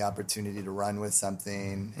give them the opportunity to run with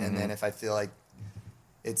something, and then if I feel like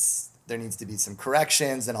there needs to be some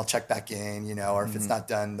corrections, then I'll check back in, or if it's not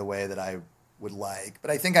done the way that I would like.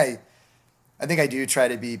 But I think I do try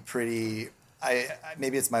to be pretty.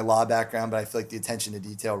 Maybe it's my law background, but I feel like the attention to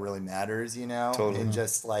detail really matters, Totally. and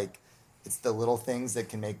just like it's the little things that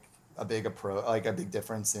can make a big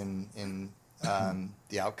difference in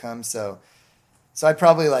the outcome. So I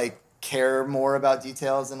probably like care more about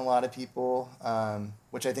details than a lot of people,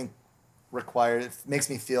 which I think makes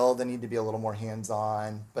me feel the need to be a little more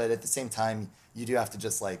hands-on. But at the same time, you do have to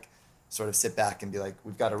just like sort of sit back and be like,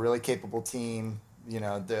 we've got a really capable team.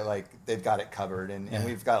 They're like they've got it covered, and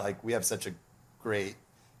we have such a great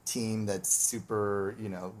team that's super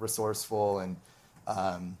resourceful, and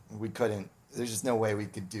there's just no way we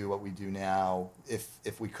could do what we do now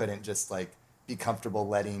if we couldn't just like be comfortable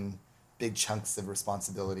letting big chunks of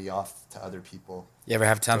responsibility off to other people. You ever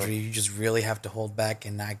have times where you just really have to hold back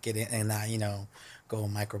and not get in and not, go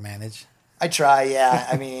micromanage? I try, yeah.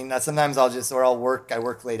 I mean, sometimes I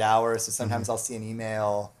work late hours, so sometimes I'll see an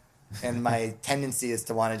email, and my tendency is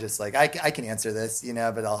to want to just like, I can answer this,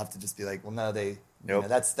 but I'll have to just be like, well, no, Nope.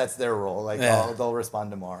 that's their role. Like, they'll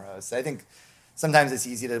respond tomorrow. So I think sometimes it's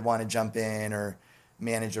easy to want to jump in or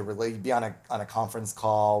manage be on a conference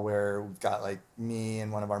call where we've got like me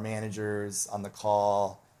and one of our managers on the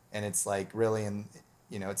call, and it's like really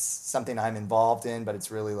it's something I'm involved in, but it's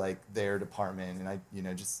really like their department, and I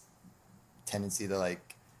just tendency to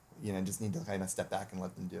like just need to kind of step back and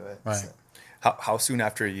let them do it. Right. So. How soon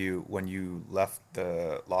after when you left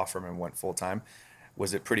the law firm and went full time,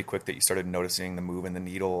 was it pretty quick that you started noticing the move in the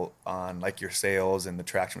needle on like your sales and the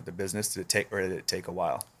traction with the business? Did it take a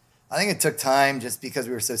while? I think it took time just because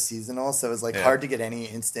we were so seasonal. So it was like hard to get any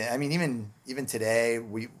instant. I mean, even today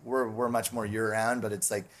we're much more year round, but it's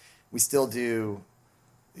like we still do,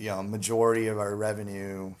 majority of our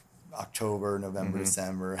revenue October, November,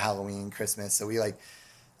 December, Halloween, Christmas. So we like,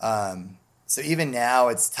 so even now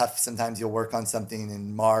it's tough. Sometimes you'll work on something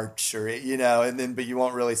in March or, but you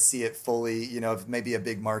won't really see it fully, if maybe a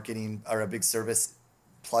big marketing or a big service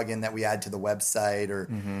plugin that we add to the website or,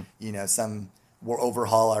 we'll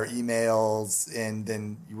overhaul our emails, and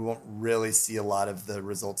then you won't really see a lot of the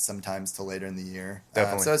results sometimes till later in the year.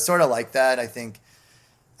 Definitely. So it's sort of like that. I think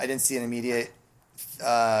I didn't see an immediate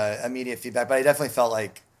feedback, but I definitely felt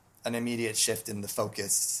like an immediate shift in the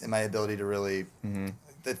focus and my ability to really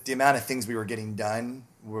the amount of things we were getting done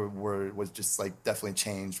was just like definitely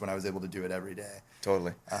changed when I was able to do it every day.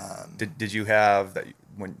 Totally. Did you have that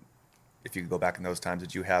if you could go back in those times,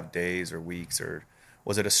 did you have days or weeks, or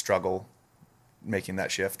was it a struggle making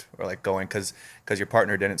that shift, or like going because your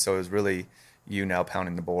partner didn't, so it was really you now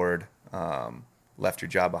pounding the board, left your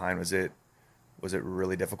job behind? Was it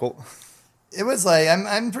really difficult? It was like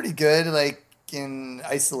I'm pretty good like in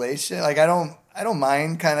isolation. Like I don't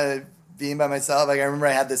mind kind of being by myself. Like I remember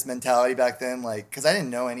I had this mentality back then, like because I didn't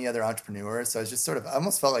know any other entrepreneurs, so I was just I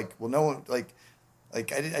almost felt like, well, no one like I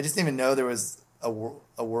just didn't even know there was a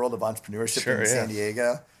world of entrepreneurship in San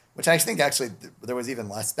Diego. Which I think actually there was even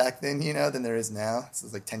less back then, than there is now. This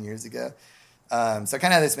was like 10 years ago. So I kind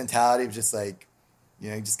of had this mentality of just like,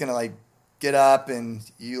 you're just going to like get up and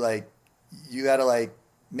you got to like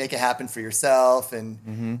make it happen for yourself.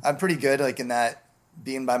 And I'm pretty good like in that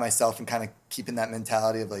being by myself and kind of keeping that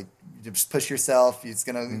mentality of like, you just push yourself. It's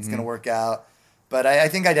going to work out. But I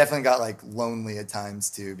think I definitely got like lonely at times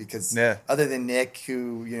too, because other than Nick,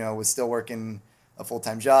 who, was still working a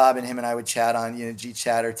full-time job, and him and I would chat on,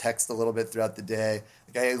 GChat or text a little bit throughout the day.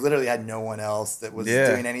 Like I literally had no one else that was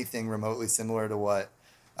doing anything remotely similar to what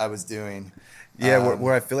I was doing. Yeah,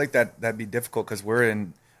 where I feel like that'd be difficult because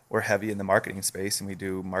we're heavy in the marketing space, and we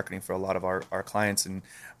do marketing for a lot of our clients, and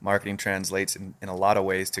marketing translates in a lot of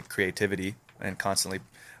ways to creativity and constantly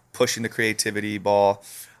pushing the creativity ball.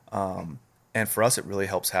 And for us, it really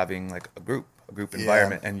helps having like a group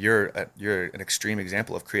environment, and you're an extreme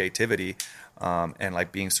example of creativity. And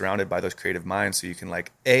like being surrounded by those creative minds, so you can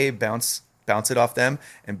like bounce it off them,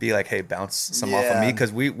 and be like, hey, bounce some off of me,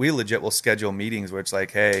 because we legit will schedule meetings where it's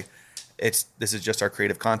like, hey, this is just our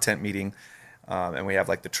creative content meeting, and we have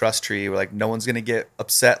like the trust tree where like no one's gonna get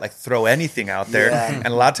upset, like throw anything out there. And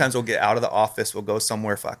a lot of times we'll get out of the office, we'll go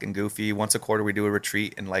somewhere fucking goofy. Once a quarter we do a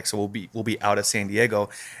retreat, and like so we'll be out of San Diego,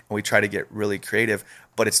 and we try to get really creative,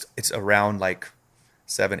 but it's around like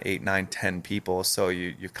 7, 8, 9, 10 people. So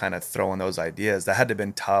you're kind of throwing those ideas. That had to have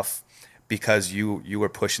been tough because you were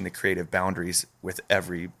pushing the creative boundaries with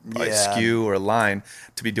every SKU or line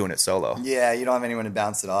to be doing it solo. Yeah, you don't have anyone to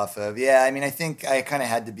bounce it off of. Yeah, I mean, I think I kind of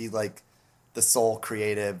had to be like the sole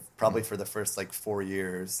creative probably for the first like 4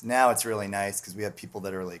 years. Now it's really nice because we have people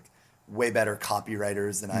that are like way better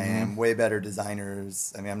copywriters than I am, way better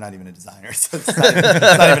designers. I mean, I'm not even a designer, so it's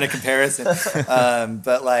not even a comparison.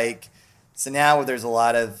 But like, so now there's a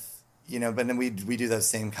lot of, you know, but then we do those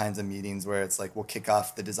same kinds of meetings where it's like we'll kick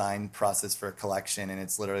off the design process for a collection, and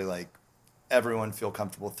it's literally like everyone feel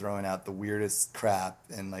comfortable throwing out the weirdest crap,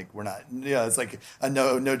 and like we're not, you know, it's like a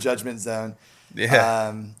no judgment zone.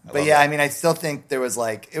 Yeah. But yeah, I mean, I still think there was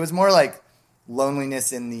like, it was more like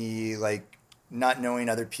loneliness in the like not knowing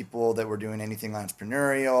other people that were doing anything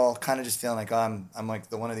entrepreneurial, kind of just feeling like, oh, I'm like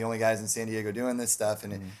one of the only guys in San Diego doing this stuff.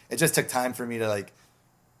 And it just took time for me to like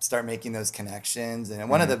start making those connections. And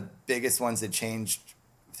one of the biggest ones that changed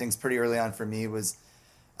things pretty early on for me was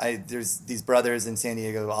there's these brothers in San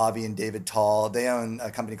Diego, Avi and David Tall. They own a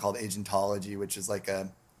company called Agentology, which is like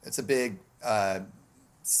it's a big,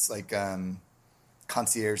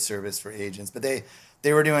 concierge service for agents, but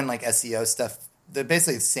they were doing like SEO stuff. They're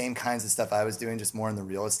basically the same kinds of stuff I was doing, just more in the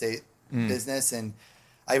real estate business. And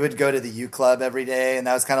I would go to the U Club every day, and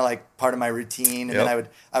that was kind of like part of my routine. And then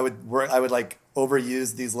I would like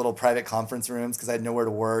overuse these little private conference rooms because I had nowhere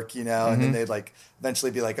to work, you know. And then they'd like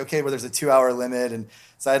eventually be like, okay, well, there's a 2-hour limit, and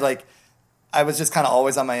so I was just kind of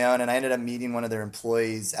always on my own, and I ended up meeting one of their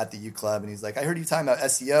employees at the U Club, and he's like, I heard you talking about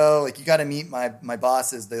SEO. Like, you got to meet my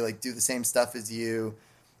bosses. They like do the same stuff as you.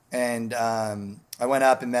 And I went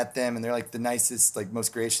up and met them, and they're like the nicest, like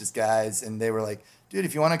most gracious guys. And they were like, dude,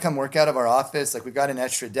 if you want to come work out of our office, like we've got an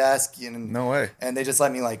extra desk. And, No way. And they just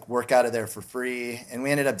let me like work out of there for free. And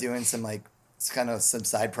we ended up doing some like some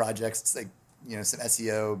side projects, like, you know, some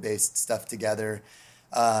SEO based stuff together.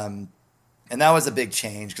 And that was a big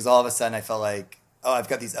change because all of a sudden I felt like, oh, I've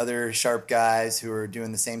got these other sharp guys who are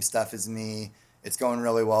doing the same stuff as me. It's going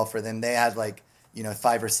really well for them. They had like, you know,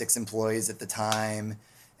 5 or 6 employees at the time.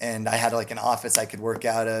 And I had like an office I could work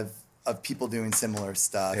out of people doing similar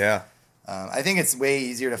stuff. Yeah. I think it's way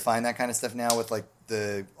easier to find that kind of stuff now with like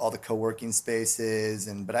all the co-working spaces.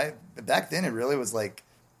 But back then it really was like,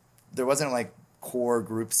 there wasn't like core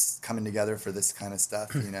groups coming together for this kind of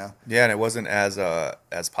stuff, you know? Yeah. And it wasn't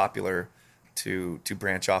as popular to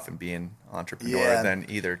branch off and be an entrepreneur then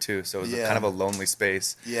either too. So it was kind of a lonely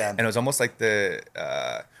space. Yeah. And it was almost like where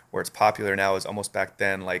it's popular now is almost back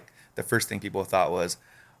then, like the first thing people thought was,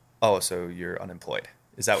 oh, so you're unemployed.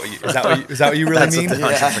 Is that what you really mean?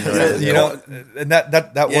 You know, and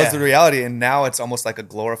that was the reality. And now it's almost like a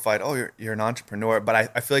glorified, oh, you're an entrepreneur.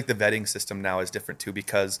 But I feel like the vetting system now is different too,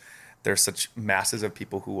 because there's such masses of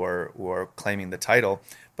people who are claiming the title.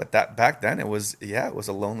 But that back then it was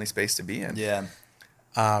a lonely space to be in. Yeah.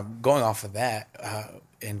 Going off of that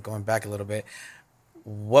and going back a little bit,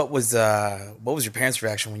 what was your parents'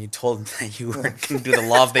 reaction when you told them that you weren't going to do the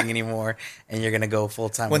law thing anymore and you're going to go full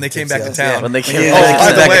time? When they came back to town. Yeah. When they came by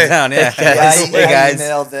the back way. to town, I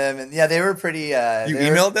emailed them, and they were pretty. You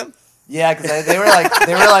emailed them? Yeah, because they were like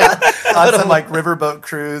on some like riverboat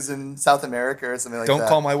cruise in South America or something like that. Don't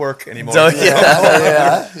call my work anymore.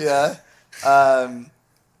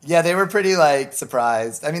 Yeah, they were pretty like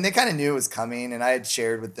surprised. I mean, they kind of knew it was coming, and I had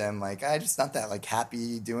shared with them like, I just not that like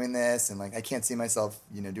happy doing this, and like I can't see myself,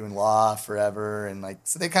 you know, doing law forever, and like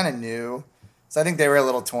so they kind of knew. So I think they were a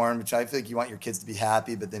little torn, which I feel like you want your kids to be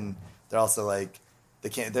happy, but then they're also like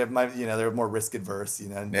they're more risk adverse, you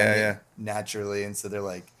know, naturally, and so they're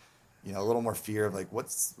like, you know, a little more fear of like what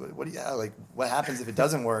happens if it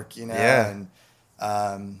doesn't work, you know, and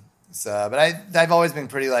but I've always been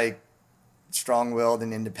pretty like strong-willed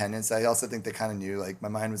and independent. So I also think they kind of knew like my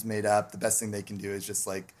mind was made up. The best thing they can do is just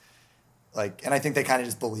like, and I think they kind of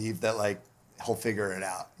just believe that like he'll figure it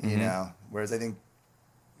out, you know. Whereas I think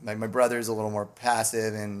my brother's a little more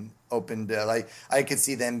passive and open to like I could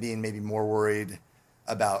see them being maybe more worried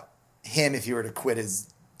about him if he were to quit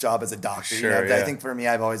his job as a doctor. Sure, you know? yeah. I think for me,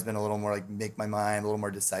 I've always been a little more like make my mind, a little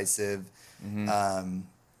more decisive.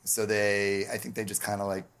 So I think they just kind of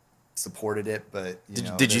like supported it, but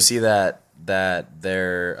did you see that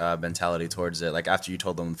their mentality towards it, like after you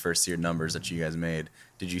told them the first year numbers that you guys made,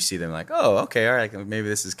 did you see them like, oh, okay, all right, maybe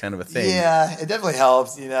this is kind of a thing? Yeah, it definitely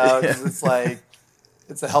helps, you know, because it's like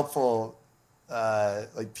it's a helpful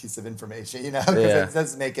like piece of information, you know, because it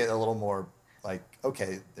does make it a little more like,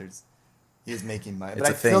 okay, he is making money, but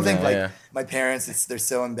I still think my parents, they're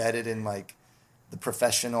so embedded in like the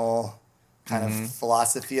professional kind of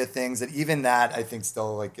philosophy of things that even that I think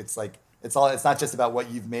still like it's like it's not just about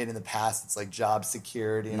what you've made in the past. It's like job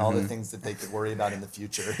security and all the things that they could worry about in the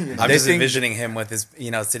future. You know? I'm They just think- envisioning him with his,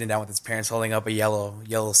 sitting down with his parents, holding up a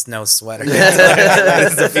yellow snow sweater.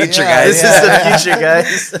 This is the future, Yeah, guys. This is the future,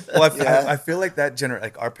 guys. Well, Yeah. I feel like that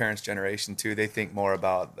like our parents' generation too. They think more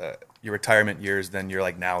about your retirement years than your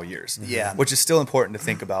like now years. Yeah. which is still important to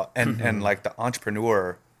think about. And like the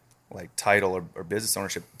entrepreneur, like title or business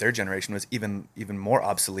ownership, their generation was even more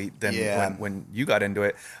obsolete than Yeah. when you got into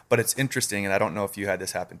it. But it's interesting, and I don't know if you had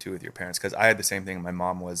this happen too with your parents, because I had the same thing. My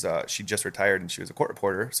mom was she just retired and she was a court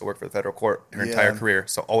reporter, so worked for the federal court in her Yeah. entire career,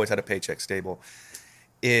 so always had a paycheck stable.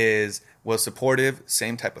 Was supportive,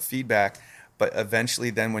 same type of feedback, but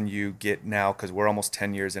eventually then when you get now, because we're almost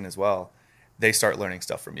 10 years in as well, they start learning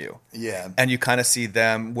stuff from you. Yeah. And you kind of see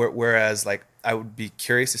them, whereas like I would be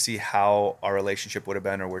curious to see how our relationship would have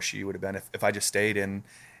been, or where she would have been if I just stayed in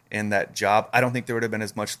that job. I don't think there would have been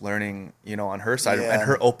as much learning, on her side Yeah. and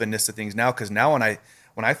her openness to things now. Because now when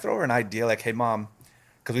I throw her an idea like, hey mom,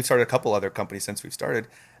 because we've started a couple other companies since we've started,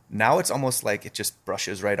 now it's almost like it just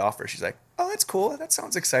brushes right off her. She's like, oh, that's cool. That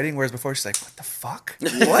sounds exciting. Whereas before she's like, what the fuck?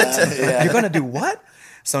 What? Yeah. You're going to do what?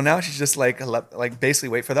 So now she's just like basically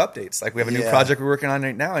wait for the updates. Like we have a new Yeah. project we're working on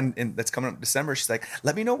right now, and that's coming up in December. She's like,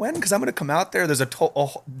 let me know when, because I'm going to come out there. There's a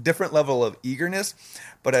different level of eagerness.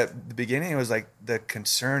 But at the beginning, it was like the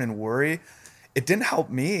concern and worry. It didn't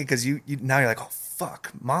help me because you now you're like, oh,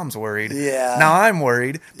 fuck, mom's worried. Yeah. Now I'm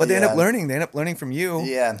worried. But they end up Yeah. learning. They end up learning from you.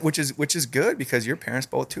 Yeah. Which is good, because your parents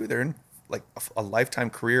both too. They're in like a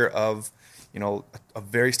lifetime career of, a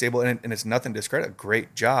very stable, and it's nothing to discredit, a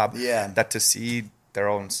great job. Yeah. That to see their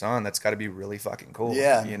own son, that's got to be really fucking cool.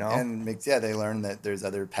 Yeah, And they learn that there's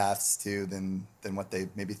other paths too than what they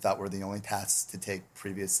maybe thought were the only paths to take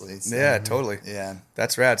previously. So, yeah, totally. yeah,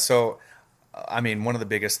 That's rad. So, I mean, one of the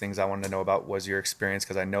biggest things I wanted to know about was your experience,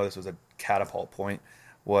 because I know this was a catapult point,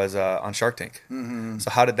 was on Shark Tank. Mm-hmm.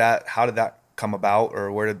 So how did that come about, or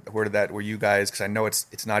where were you guys? Because I know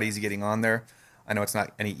it's not easy getting on there. I know it's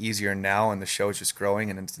not any easier now, and the show is just growing,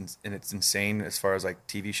 and it's insane as far as like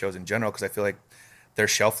TV shows in general, because I feel like their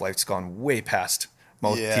shelf life's gone way past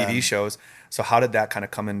most Yeah. TV shows. So how did that kind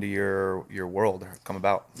of come into your world, or come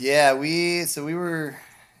about? yeah. It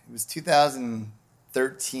was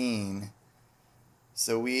 2013.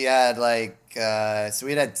 So we had we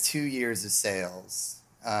had 2 years of sales.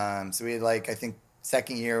 So we had I think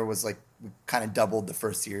second year was we kind of doubled the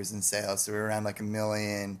first years in sales. So we were around $1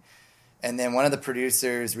 million. And then one of the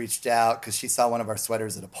producers reached out because she saw one of our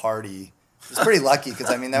sweaters at a party. It was pretty lucky because,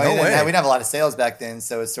 I mean, we didn't have a lot of sales back then.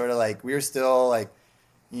 So it's sort of we were still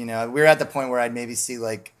we were at the point where I'd maybe see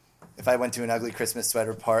if I went to an ugly Christmas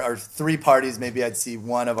sweater party or 3 parties, maybe I'd see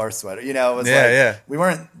one of our sweaters. It was we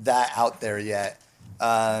weren't that out there yet.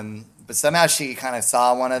 But somehow she kind of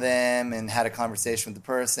saw one of them and had a conversation with the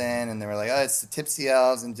person, and they were like, oh, it's the Tipsy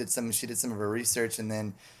Elves, and she did some of her research, and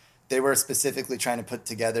then they were specifically trying to put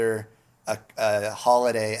together a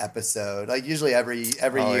holiday episode. Usually every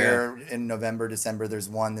year in November, December, there's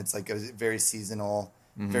one that's a very seasonal,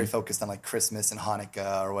 very focused on Christmas and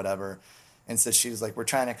Hanukkah or whatever. And so she was like, we're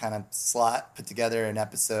trying to kind of put together an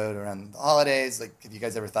episode around the holidays. Have you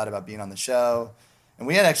guys ever thought about being on the show? And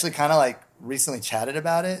we had actually kind of recently chatted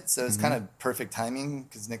about it. So it's kind of perfect timing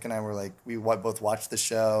because Nick and I were we both watched the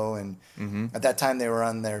show. And at that time they were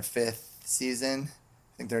on their 5th season.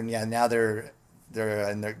 I think now they're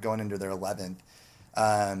going into their 11th.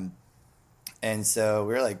 And so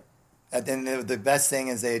we were and the best thing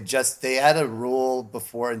is they had a rule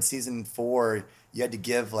before in season 4, you had to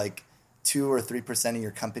give 2 or 3% of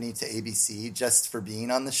your company to ABC just for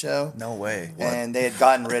being on the show. No way. And they had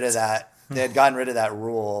gotten rid of that. They had gotten rid of that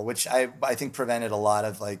rule, which I think prevented a lot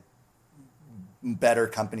of better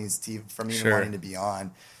companies from even Sure. wanting to be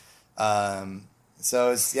on.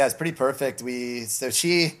 So it's pretty perfect. We still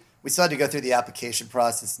had to go through the application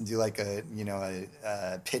process and do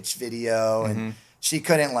a pitch video, and she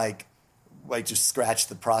couldn't just scratch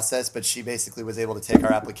the process, but she basically was able to take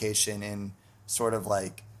our application and sort of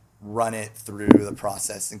run it through the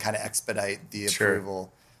process and kind of expedite the Sure.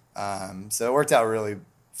 approval. So it worked out really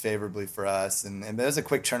favorably for us, and it was a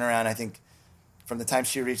quick turnaround. I think from the time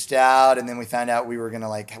she reached out, and then we found out we were gonna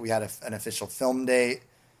we had an official film date,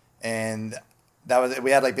 and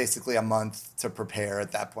we had basically a month to prepare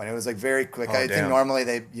at that point. It was very quick. Oh, I think damn. normally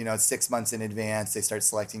they 6 months in advance they start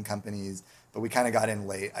selecting companies, but we kind of got in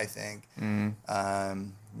late. I think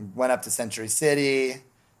went up to Century City.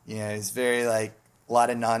 It's very a lot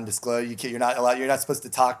of non-disclosure. You're not supposed to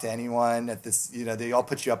talk to anyone at this. They all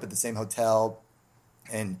put you up at the same hotel,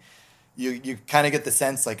 and you kind of get the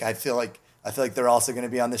sense I feel I feel like they're also going to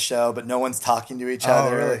be on the show, but no one's talking to each Oh,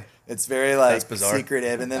 other. really? It's very That's like bizarre.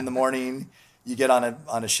 secretive. And then in the morning, you get on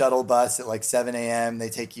a shuttle bus at like 7 a.m. They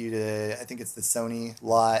take you to, I think it's the Sony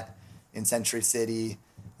lot in Century City.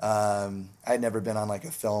 I'd never been on like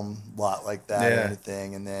a film lot like that or Yeah.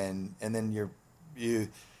 anything. And then you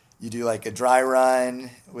do like a dry run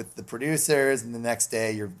with the producers, and the next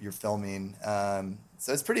day you're filming.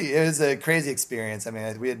 So it was a crazy experience. I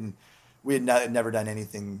mean, we had never done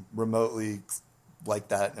anything remotely like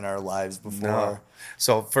that in our lives before. No.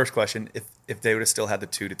 So first question, if they would have still had the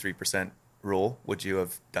 2 to 3% rule, would you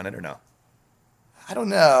have done it or no? I don't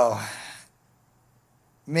know.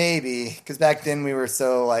 Maybe, because back then we were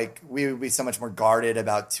so like we would be so much more guarded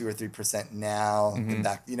about 2 or 3% now. And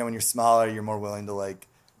back, when you're smaller, you're more willing to like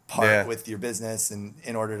part Yeah. with your business and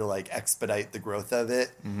in order to like expedite the growth of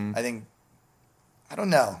it. I don't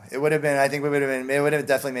know. It would have been. I think it would have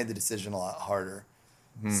definitely made the decision a lot harder.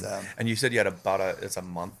 So And you said you had it's a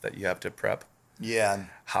month that you have to prep. yeah,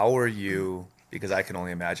 How are you? Because I can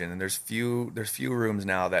only imagine, and there's few rooms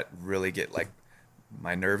now that really get like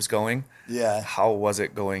my nerves going. yeah, How was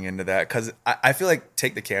it going into that? Because I feel like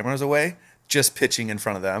take the cameras away, just pitching in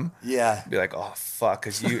front of them. yeah. Be like, oh fuck,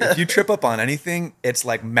 because if you trip up on anything, it's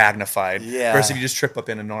like magnified. Yeah. Versus if you just trip up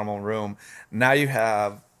in a normal room. Now you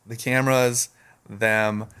have the cameras,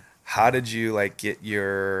 them. How did you like get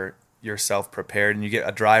yourself prepared? And you get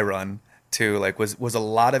a dry run too. Like was a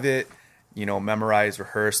lot of it, memorized,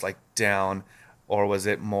 rehearsed, like down, or was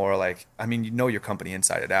it more like, I mean, your company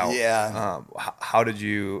inside and out. Yeah. How did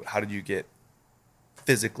you get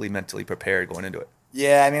physically, mentally prepared going into it?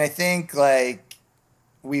 Yeah, I mean, I think like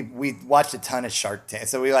we watched a ton of Shark Tank,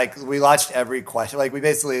 so we watched every question. Like we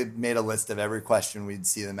basically made a list of every question we'd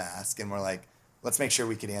see them ask, and we're like, let's make sure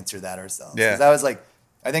we could answer that ourselves. Yeah. 'Cause that was like,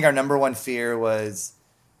 I think our number one fear was,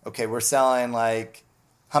 okay, we're selling like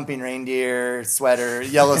humping reindeer sweater,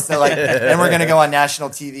 Yellowstone, like, and we're gonna go on national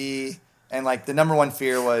TV, and like the number one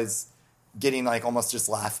fear was getting like almost just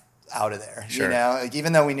laughed out of there. Sure. Like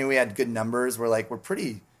even though we knew we had good numbers,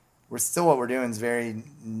 we're still what we're doing is very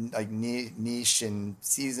like niche and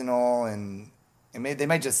seasonal, and they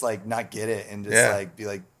might just like not get it and just Yeah. like be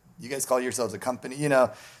like, you guys call yourselves a company,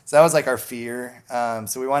 So that was like our fear.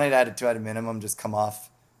 So we wanted to at a minimum just come off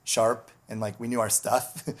sharp and like we knew our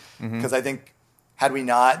stuff, because I think had we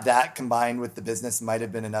not, that combined with the business might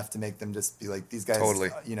have been enough to make them just be like, these guys,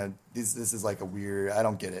 Totally. This is like a weird, I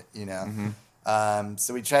don't get it,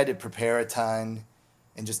 So we tried to prepare a ton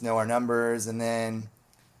and just know our numbers, and then.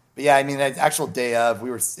 But yeah, I mean, the actual day of, it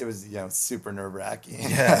was super nerve wracking.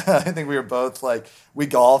 Yeah. I think we were both like, we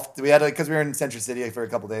golfed. We had because we were in Century City for a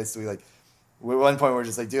couple of days, so at one point we were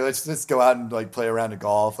just like, dude, let's just go out and like play around a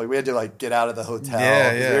golf. Like we had to like get out of the hotel. Yeah,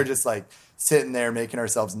 'cause yeah. We were just like sitting there making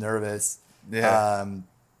ourselves nervous. Yeah.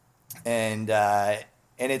 And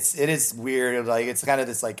it is weird. Like it's kind of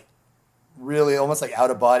this like really almost like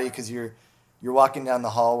out of body, because you're walking down the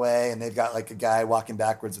hallway and they've got like a guy walking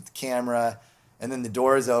backwards with the camera. And then the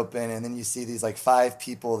doors open, and then you see these like 5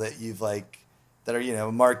 people that you've like that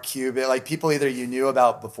are Mark Cuban, like people either you knew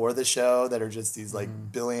about before the show that are just these like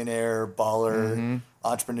billionaire baller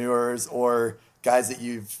entrepreneurs, or guys that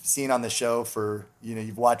you've seen on the show for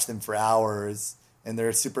you've watched them for hours, and they're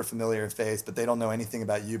a super familiar face, but they don't know anything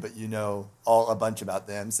about you, but a bunch about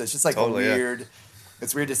them. So it's just like Totally, yeah. weird.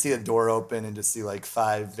 It's weird to see a door open and just see like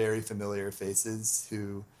 5 very familiar faces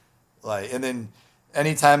who like, and then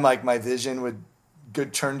anytime like my vision would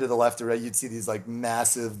turn to the left or right, you'd see these like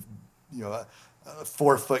massive,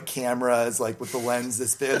 4-foot cameras, like with the lens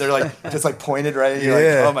this big. They're like just like pointed right at you.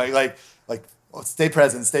 Yeah. Like, oh my, like, well, stay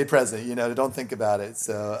present. Don't think about it.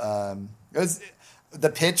 So the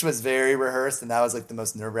pitch was very rehearsed, and that was like the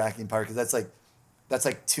most nerve wracking part, because that's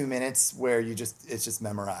like 2 minutes where it's just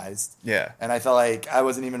memorized. Yeah. And I felt like I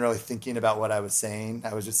wasn't even really thinking about what I was saying.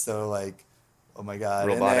 I was just so like, oh my God.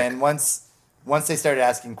 Robotic. And then once they started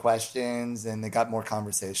asking questions and they got more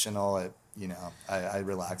conversational, I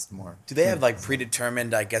relaxed more. Do they have like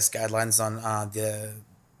predetermined, I guess, guidelines on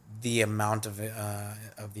the amount of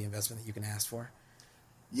the investment that you can ask for?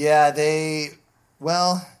 Yeah,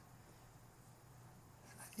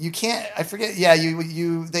 you can't. I forget. Yeah,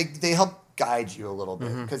 they help guide you a little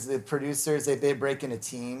bit, because the producers they break into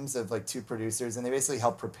teams of like 2 producers, and they basically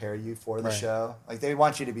help prepare you for the Right. show. Like they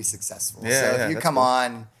want you to be successful. Yeah, so yeah, if you that's come cool.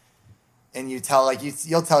 on and you tell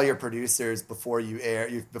you'll tell your producers before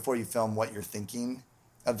you before you film what you're thinking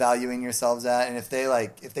of valuing yourselves at, and if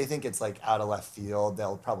they think it's like out of left field,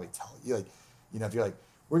 they'll probably tell you, like, if you're like,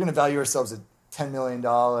 we're going to value ourselves at $10 million,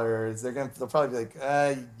 they'll probably be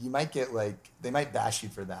like, you might get like, they might bash you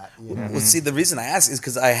for that. Well, see, the reason I ask is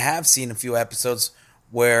because I have seen a few episodes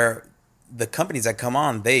where the companies that come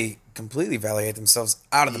on, they completely validate themselves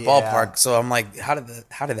out of the Yeah. ballpark. So I'm like, how did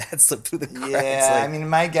that slip through the cracks? Yeah, Like, I mean,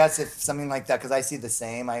 my guess if something like that, because I see the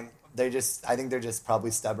same. I think they're just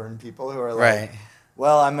probably stubborn people who are like, Right.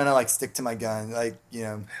 well, I'm gonna like stick to my gun, like see,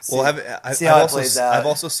 Well, see how I've it also plays out. I've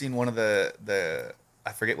also seen one of the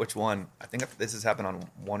I forget which one. I think this has happened on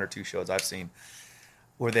one or two shows I've seen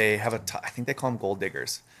where they have I think they call them gold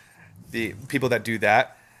diggers. The people that do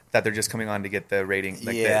that they're just coming on to get the rating,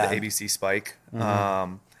 like Yeah. the ABC spike.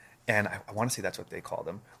 And I want to say that's what they call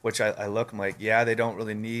them. Which I look, I'm like, yeah, they don't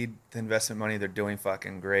really need the investment money. They're doing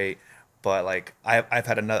fucking great. But like I've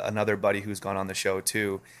had another buddy who's gone on the show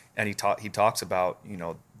too, and he talks about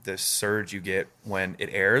the surge you get when it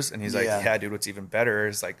airs, and he's like, Yeah. yeah, dude, what's even better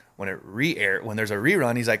is like when there's a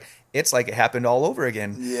rerun, he's like, it's like it happened all over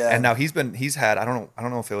again. Yeah. And now he's had I don't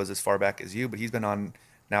know if it was as far back as you, but he's been on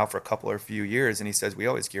now for a couple or few years, and he says we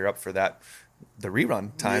always gear up for the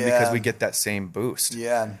rerun time because Yeah. we get that same boost.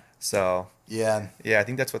 Yeah, So yeah, yeah, I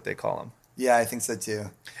think that's what they call them. yeah. I think so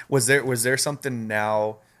too. Was there something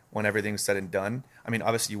now when everything's said and done? I mean,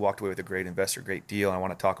 obviously you walked away with a great investor, great deal, and I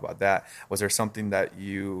want to talk about that. Was there something that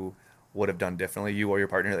you would have done differently, you or your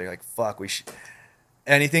partner? That you're like, fuck, we should.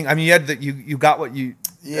 Anything? I mean, you got what you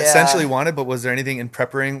Yeah. essentially wanted, but was there anything in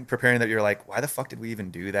preparing that you're like, why the fuck did we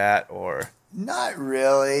even do that? Or Not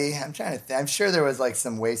really. I'm trying to think. I'm sure there was like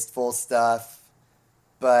some wasteful stuff,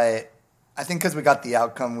 but I think because we got the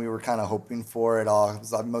outcome we were kind of hoping for, it all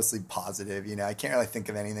was mostly positive. I can't really think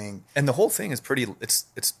of anything. and the whole thing is pretty.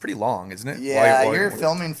 It's pretty long, isn't it? Yeah, While you're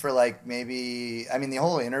filming for like maybe. I mean, the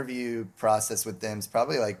whole interview process with them is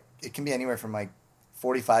probably like it can be anywhere from like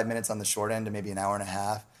 45 minutes on the short end to maybe an hour and a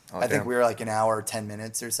half. Oh, I think damn. we were like an hour 10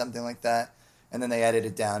 minutes or something like that, and then they edit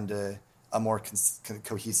it down to a more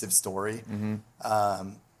cohesive story.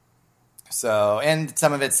 So, and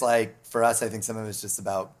some of it's like for us, I think some of it's just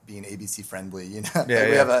about being ABC friendly. Like Yeah,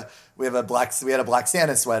 we had a Black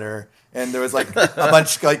Santa sweater, and there was like a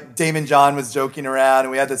bunch like Damon John was joking around,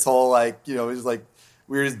 and we had this whole like it was like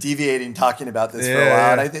we were just deviating talking about this for a Yeah, while.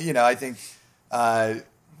 yeah. And I think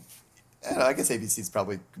I don't know, I guess ABC's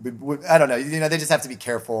probably I don't know. They just have to be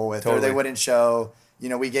careful with, or they Totally. wouldn't show.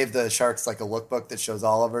 We gave the Sharks like a lookbook that shows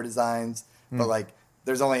all of our designs, but like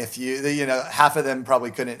there's only a few. Half of them probably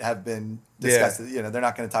couldn't have been discussed. Yeah. They're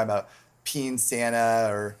not going to talk about peeing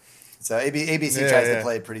Santa or so. ABC Yeah, tries yeah. to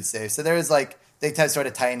play it pretty safe. So there was like they sort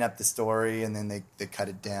of tighten up the story, and then they cut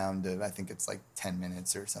it down to I think it's like 10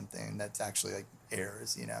 minutes or something. That's actually like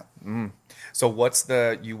airs. So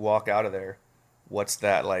you walk out of there, what's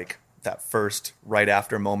that like that first right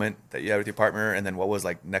after moment that you had with your partner, and then what was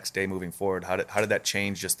like next day moving forward? How did that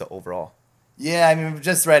change just the overall? Yeah, I mean,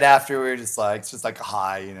 just right after we were just like, it's just like a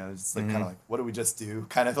high, just like kind of like, what did we just do?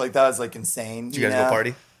 Kind of like that was like insane. Did you guys go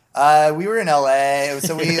party? We were in LA,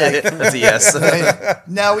 so we like That's a yes.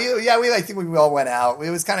 no, we I think we all went out. It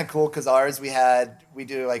was kind of cool because we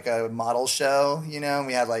do like a model show, and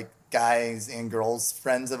we had like guys and girls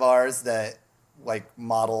friends of ours that like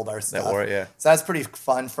modeled our stuff. wore it, yeah. So that's pretty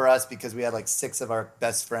fun for us because we had like 6 of our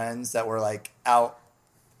best friends that were like out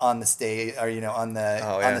on the stage or on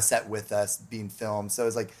the set with us being filmed. So it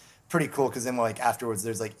was like pretty cool because then like afterwards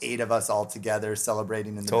there's like 8 of us all together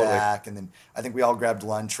celebrating in the Totally. back, and then I think we all grabbed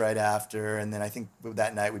lunch right after, and then I think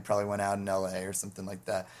that night we probably went out in LA or something like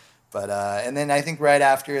that. But and then I think right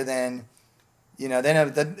after then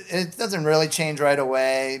it doesn't really change right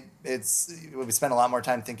away. We spent a lot more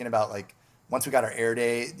time thinking about like once we got our air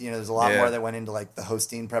date, there's a lot Yeah. more that went into like the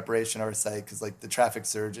hosting preparation of our site because like the traffic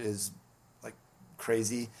surge is like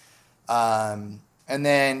crazy. And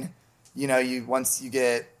then, once you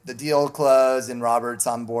get the deal closed and Robert's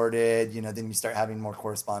onboarded, then you start having more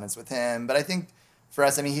correspondence with him. But I think for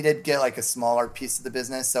us, I mean, he did get like a smaller piece of the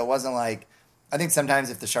business. So it wasn't like, I think sometimes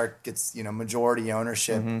if the Shark gets, majority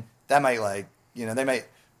ownership, that might like, they might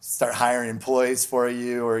start hiring employees for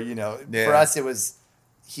you or, for us, it was,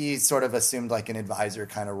 he sort of assumed like an advisor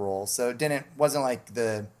kind of role. So it wasn't like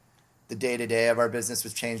the day-to-day of our business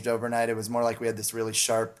was changed overnight. It was more like we had this really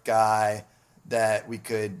sharp guy that we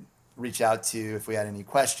could reach out to if we had any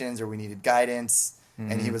questions or we needed guidance,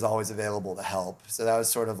 and he was always available to help. So that was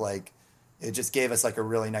sort of like, it just gave us like a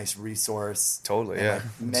really nice resource. Totally, and, yeah. like,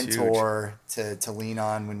 That's mentor to lean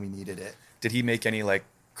on when we needed it. Did he make any like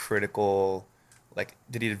critical, like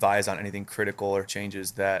did he advise on anything critical or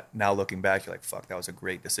changes that now looking back you're like, fuck, that was a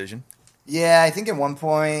great decision? Yeah, I think at one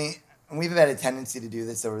point, and we've had a tendency to do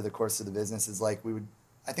this over the course of the business, is like we'd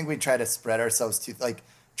try to spread ourselves to like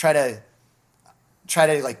try to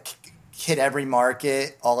like hit every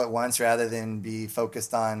market all at once rather than be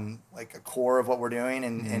focused on like a core of what we're doing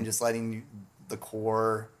and just letting the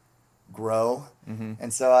core grow.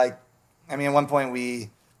 And so I I mean, at one point we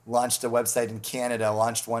launched a website in Canada,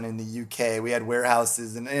 launched one in the UK. We had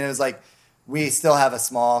warehouses, and it was like we still have a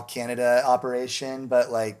small Canada operation,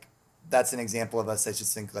 but like that's an example of us. I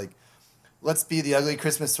just think like let's be the ugly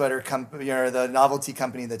Christmas sweater company or the novelty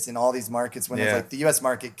company that's in all these markets when it's like the U.S.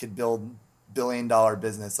 market could build billion-dollar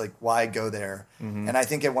business. Like, why go there? And I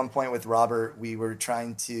think at one point with Robert, we were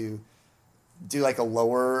trying to do like a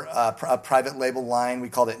lower a private label line. We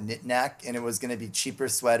called it Knit Knack, and it was going to be cheaper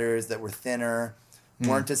sweaters that were thinner,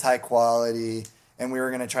 weren't as high quality, and we were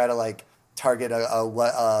going to try to like target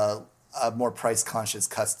a more price conscious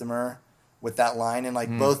customer with that line. And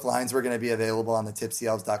like both lines were going to be available on the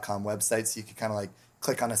tipsyelves.com website, so you could kind of like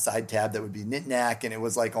click on a side tab that would be Knit Knack, and it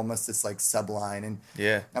was like almost this like subline. And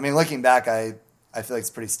I mean, looking back, I feel like it's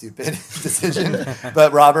a pretty stupid decision,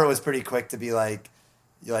 but Robert was pretty quick to be like,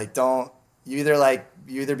 you like don't. You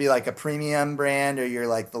either be like a premium brand or you're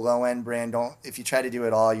like the low end brand. If you try to do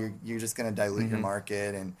it all, you're just going to dilute your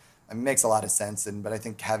market. And it makes a lot of sense. But I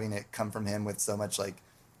think having it come from him with so much like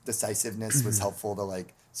decisiveness was helpful to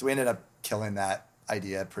like. So we ended up killing that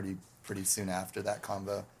idea pretty soon after that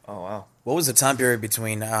combo. Oh wow! What was the time period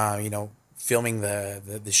between filming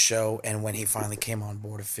the show and when he finally came on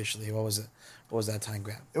board officially? What was it? What was that time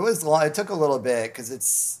gap? It was long. It took a little bit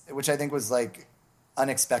which I think was like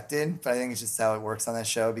unexpected, but I think it's just how it works on that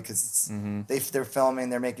show because they're filming,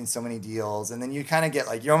 they're making so many deals, and then you kind of get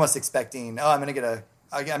like you're almost expecting, I'm gonna get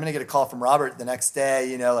a call from Robert the next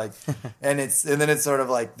day, like, and then it's sort of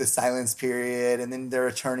like the silence period, and then their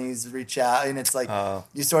attorneys reach out, and it's like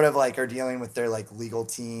you sort of like are dealing with their like legal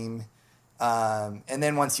team, and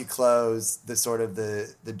then once you close,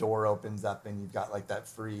 the door opens up, and you've got like that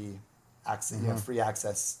free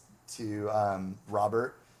access to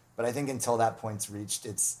Robert. But I think until that point's reached,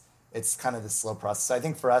 it's kind of the slow process. So I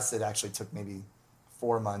think for us, it actually took maybe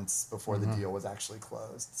 4 months before the deal was actually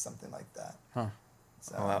closed, something like that. Huh.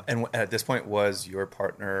 So, Oh, wow. And at this point, was your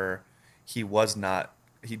partner? He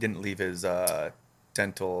didn't leave his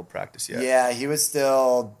dental practice yet. Yeah, he was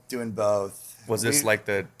still doing both. Was this like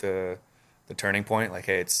the turning point? Like,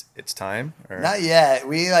 hey, it's time? Or? Not yet.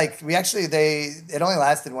 It only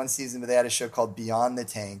lasted one season, but they had a show called Beyond the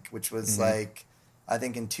Tank, which was like, I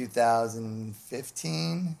think in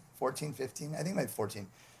 2015, 14, 15, I think like 14.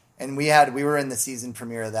 And we were in the season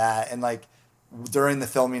premiere of that. And like during the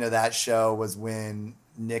filming of that show was when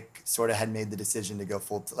Nick sort of had made the decision to go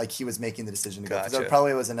he was making the decision to go. So it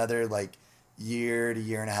probably was another like year to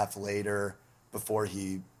year and a half later before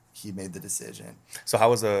he made the decision. So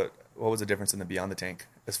what was the difference in the Beyond the Tank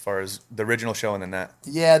as far as the original show and then that?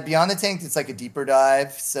 Yeah, Beyond the Tank, it's like a deeper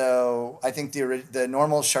dive. So I think the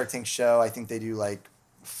normal Shark Tank show, I think they do like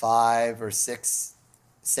 5 or 6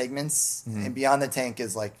 segments. And Beyond the Tank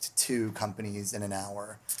is like 2 companies in an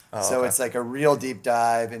hour. So it's like a real deep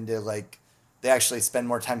dive into like, they actually spend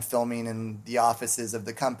more time filming in the offices of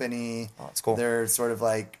the company. Oh, that's cool. They're sort of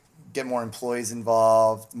like, get more employees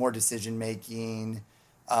involved, more decision making.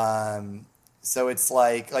 So it's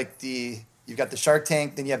like you've got the Shark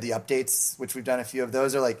Tank, then you have the updates, which we've done a few of.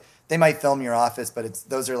 Those are like, they might film your office, but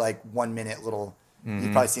those are like 1 minute little,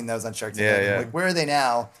 you've probably seen those on Shark Tank. Yeah. Like, where are they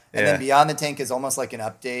now? And then Beyond the Tank is almost like an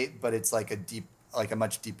update, but it's like a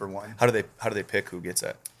much deeper one. How do they pick who gets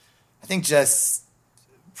it? I think just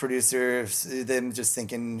producers, them just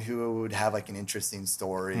thinking who would have like an interesting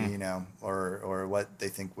story, or what they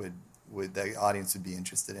think would the audience would be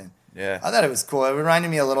interested in. Yeah, I thought it was cool. It reminded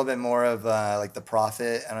me a little bit more of like The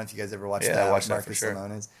Prophet. I don't know if you guys ever watched that. I watched that Marcus for sure.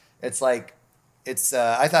 Lemonis. It's like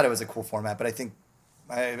I thought it was a cool format, but I think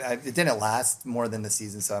it didn't last more than the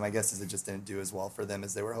season. So my guess is it just didn't do as well for them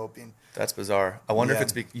as they were hoping. That's bizarre. I wonder if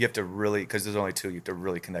it's you have to really, because there's only 2, you have to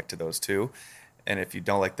really connect to those 2. And if you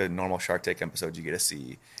don't like the normal Shark Tank episodes, you get to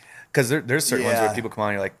see, because there's certain ones where people come on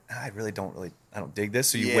and you're like, I don't dig this.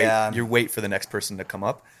 So you wait for the next person to come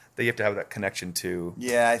up. That you have to have that connection to.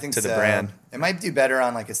 Yeah, I think to the brand. It might do better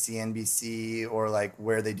on like a CNBC or like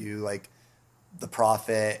where they do like The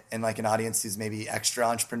Prophet and like an audience who's maybe extra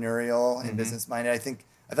entrepreneurial and business minded. I feel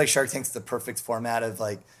like Shark Tank's the perfect format of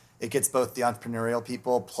like it gets both the entrepreneurial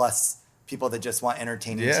people plus people that just want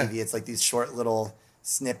entertaining TV. It's like these short little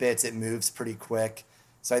snippets. It moves pretty quick.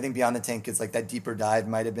 So I think Beyond the Tank is like that deeper dive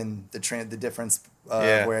might have been the difference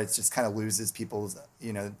where it just kind of loses people's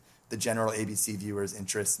the general ABC viewers'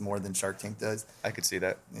 interest more than Shark Tank does. I could see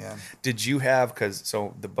that. Yeah. Did you have,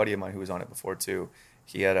 so the buddy of mine who was on it before too,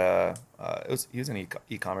 he had he was in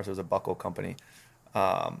e-commerce. It was a buckle company.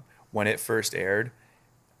 When it first aired,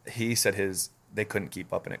 he said they couldn't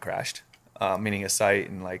keep up and it crashed, meaning a site,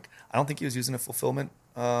 and like I don't think he was using a fulfillment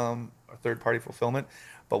or third-party fulfillment,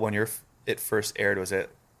 but when it first aired, was it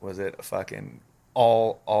a fucking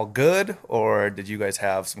all good, or did you guys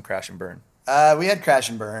have some crash and burn? We had crash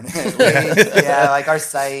and burn. Yeah, like our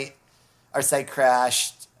site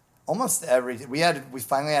crashed almost we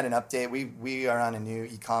finally had an update. We are on a new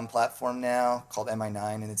ecom platform now called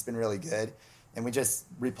MI9, and it's been really good. And we just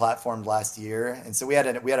replatformed last year, and so we had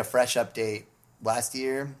a fresh update last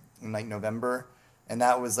year in like November, and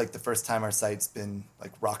that was like the first time our site's been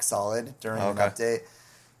like rock solid during an update.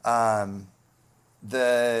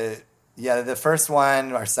 The first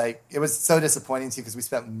one, our site, it was so disappointing too because we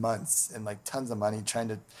spent months and like tons of money trying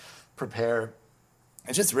to prepare.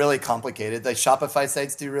 It's just really complicated. Like Shopify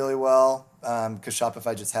sites do really well because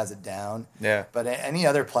Shopify just has it down. Yeah. But any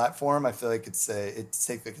other platform, I feel like it takes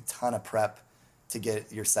like a ton of prep to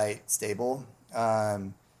get your site stable.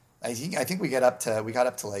 I think we got up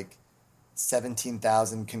to like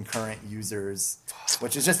 17,000 concurrent users,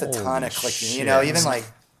 which is just a ton of clicking. Shit. You know, even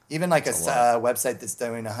like a website that's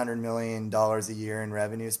doing $100 million a year in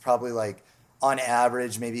revenue is probably like on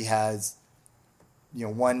average maybe has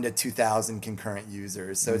 1 to 2,000 concurrent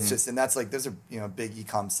users. So it's just, and that's like, those are, a big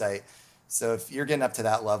e-com site. So if you're getting up to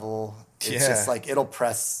that level, it's just like, it'll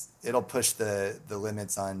push the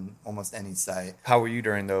limits on almost any site. How were you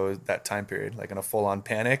during that time period? Like in a full on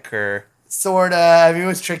panic or? Sorta. I mean, it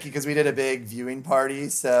was tricky because we did a big viewing party.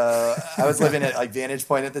 So I was living at like Vantage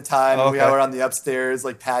Point at the time. And we were on the upstairs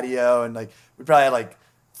like patio, and like we probably had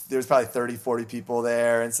there was probably 30, 40 people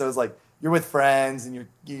there. And so it was like, you're with friends and you're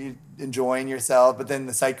enjoying yourself, but then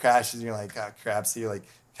the site crashes and you're like, oh crap. So you like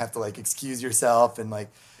have to like excuse yourself. And like,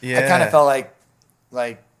 I kind of felt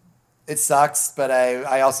like it sucks, but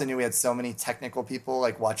I also knew we had so many technical people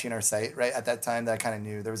like watching our site right at that time that I kind of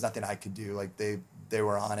knew there was nothing I could do. Like they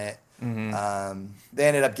were on it. They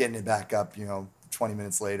ended up getting it back up, 20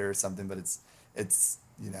 minutes later or something, but it's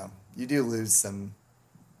you do lose some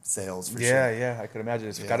sales for sure. Yeah, I could imagine.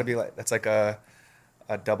 It's got to be like, that's like a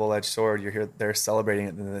double-edged sword. You're here, they're celebrating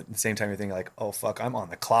it, and at the same time you're thinking like, oh fuck, I'm on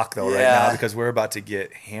the clock though right now because we're about to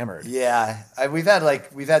get hammered. Yeah, we've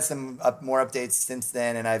had some more updates since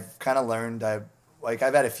then, and I've kind of learned. I've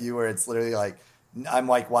had a few where it's literally like I'm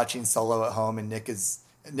like watching solo at home, and Nick is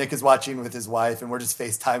watching with his wife, and we're just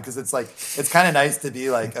FaceTime because it's like it's kind of nice to be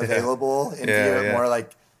like available and be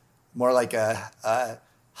more like a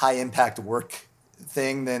high impact work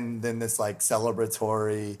thing than this like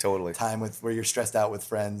celebratory time where you're stressed out with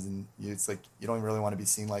friends, and it's like you don't really want to be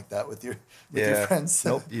seen like that with your friends.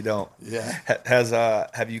 Nope, you don't. Yeah.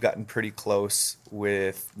 Have you gotten pretty close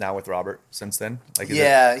with Robert since then? Like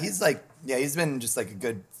he's been just like a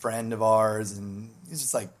good friend of ours, and he's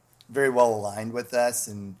just like very well aligned with us,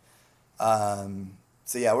 and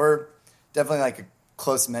so yeah, we're definitely like a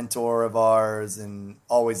close mentor of ours and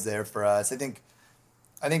always there for us. I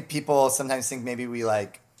think people sometimes think maybe we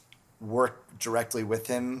like work directly with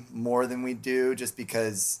him more than we do, just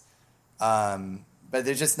because. But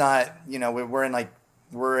they're just not.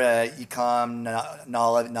 We're a e-com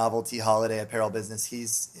novelty holiday apparel business.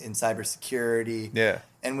 He's in cybersecurity. Yeah,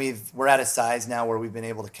 and we're at a size now where we've been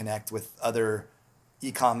able to connect with other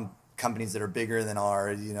e-com companies that are bigger than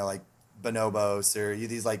ours. Like Bonobos or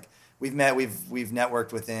these like we've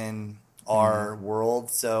networked within our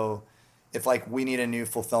world. So if like we need a new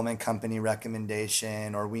fulfillment company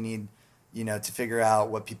recommendation, or we need, to figure out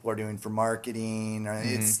what people are doing for marketing, or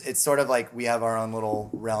it's sort of like we have our own little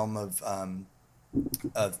realm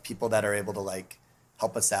of people that are able to like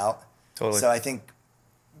help us out. Totally. So I think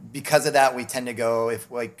because of that, we tend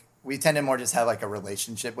to more just have like a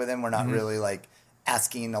relationship with him. We're not really like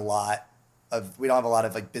asking a lot we don't have a lot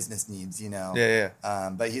of like business needs,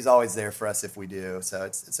 but he's always there for us if we do. So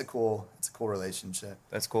it's a cool relationship.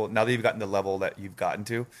 That's cool. Now that you've gotten the level that you've gotten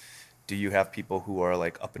to, do you have people who are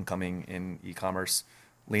like up and coming in e-commerce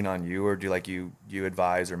lean on you, or do you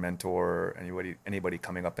advise or mentor anybody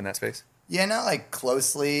coming up in that space? Yeah, not like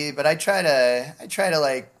closely, but I try to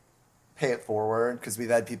like pay it forward because we've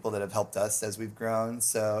had people that have helped us as we've grown.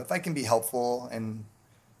 So if I can be helpful and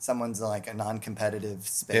someone's in like a non-competitive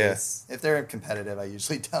space. If they're competitive, I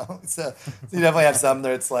usually don't. So you definitely have some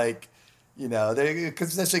that it's like,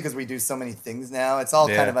 especially because we do so many things now. It's all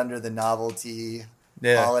kind of under the novelty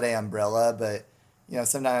holiday umbrella. But,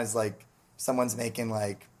 sometimes like someone's making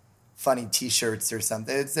like funny T-shirts or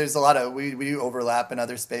something. There's a lot of, we do overlap in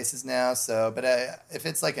other spaces now. So, but if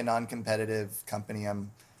it's like a non-competitive company and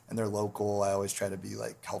they're local, I always try to be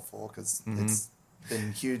like helpful because it's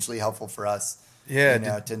been hugely helpful for us.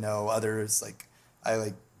 Yeah, to know others. Like I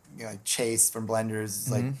like Chase from Blenders.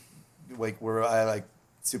 Like I like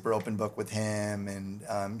super open book with him,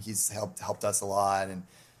 and he's helped us a lot. And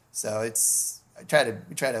so we try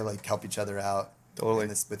to like help each other out Totally.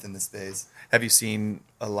 within the space. Have you seen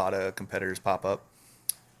a lot of competitors pop up?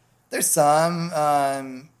 There's some.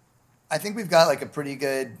 I think we've got like a pretty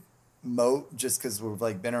good moat just because we've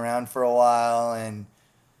like been around for a while, and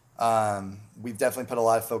we've definitely put a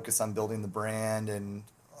lot of focus on building the brand and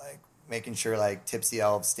like making sure like Tipsy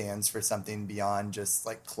Elves stands for something beyond just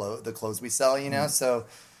like the clothes we sell, you know. So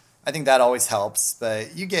I think that always helps.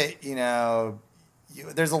 But you get,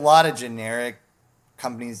 there's a lot of generic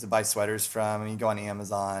companies to buy sweaters from. I mean, you go on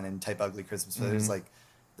Amazon and type ugly Christmas sweaters, like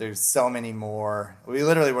there's so many more. We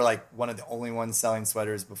literally were like one of the only ones selling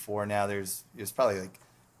sweaters before. Now there's probably like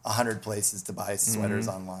 100 places to buy sweaters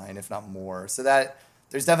online, if not more. So that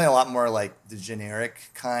there's definitely a lot more like the generic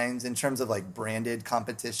kinds. In terms of like branded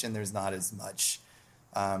competition, there's not as much,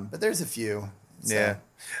 but there's a few. So. Yeah,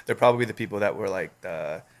 they're probably the people that were like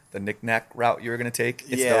the knick-knack route you were going to take.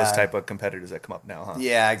 It's Yeah. those type of competitors that come up now, huh?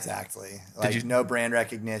 Yeah, exactly. Like you- no brand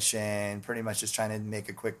recognition, pretty much just trying to make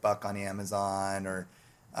a quick buck on Amazon or,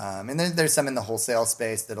 and then there's some in the wholesale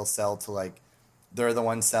space that'll sell to like, they're the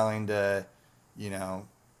ones selling to,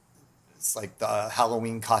 it's like the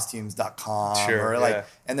HalloweenCostumes.com Sure, or like, yeah.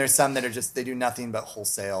 and there's some that are just, they do nothing but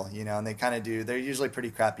wholesale, and they kind of they're usually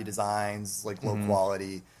pretty crappy designs, like low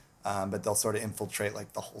quality, but they'll sort of infiltrate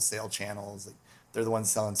like the wholesale channels. Like, they're the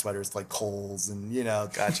ones selling sweaters to like Kohl's and,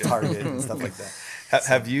 Gotcha. Target and stuff like that.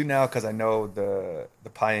 Have you now, because I know the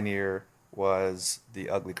pioneer was the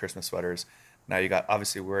ugly Christmas sweaters. Now you got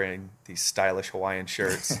obviously wearing these stylish Hawaiian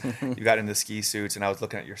shirts. You got into ski suits, and I was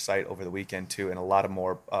looking at your site over the weekend too, and a lot of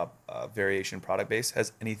more variation product base.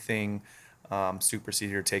 Has anything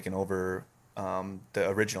superseded or taken over the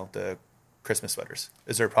original, the Christmas sweaters?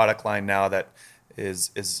 Is there a product line now that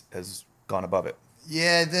has gone above it?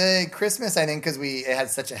 Yeah, the Christmas, I think, because it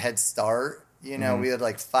had such a head start. We had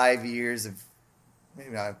like 5 years of,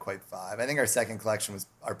 maybe not quite 5. I think our second collection was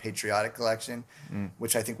our patriotic collection,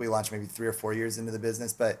 which I think we launched maybe 3 or 4 years into the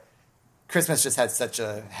business. But Christmas just had such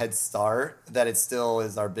a head start that it still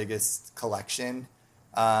is our biggest collection.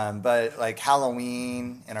 But like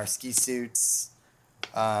Halloween and our ski suits,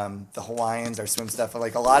 the Hawaiians, our swim stuff,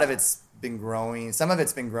 like a lot of it's been growing. Some of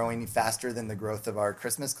it's been growing faster than the growth of our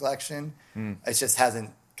Christmas collection. It just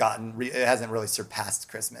hasn't really surpassed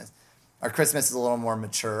Christmas. Our Christmas is a little more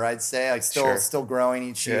mature, I'd say. Like still growing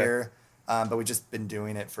each year, but we've just been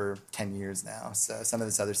doing it for 10 years now. So some of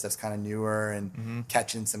this other stuff's kind of newer and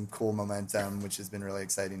catching some cool momentum, which has been really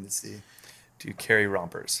exciting to see. Do you carry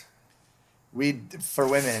rompers? For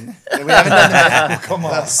women, we haven't done that. Come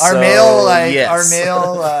on. Our male,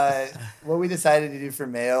 what we decided to do for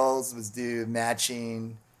males was do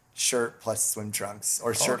matching shirt plus swim trunks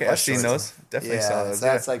or shirt Okay, plus I've seen shorts. those. Definitely saw those. So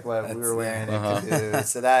that's like what we were wearing at Canoe.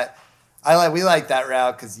 So that we like that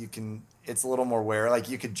route because it's a little more wear. Like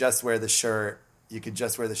you could just wear the shirt, you could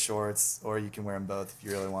just wear the shorts, or you can wear them both if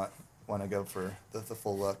you really want to go for the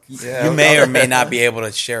full look. Yeah, You may or may not be able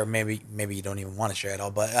to share. Maybe you don't even want to share at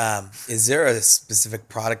all. But is there a specific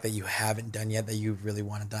product that you haven't done yet that you really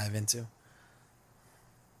want to dive into?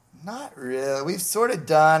 Not really. We've sort of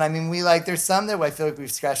done. I mean, there's some that I feel like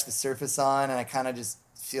we've scratched the surface on, and I kind of just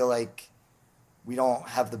feel like we don't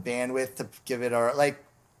have the bandwidth to give it our like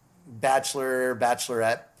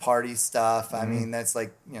bachelorette party stuff. I mean, that's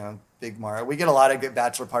like big market. We get a lot of good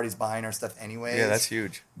bachelor parties buying our stuff anyway. Yeah, that's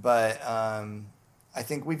huge. But I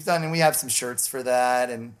think we've done, and we have some shirts for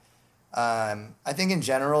that. And I think in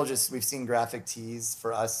general, just we've seen graphic tees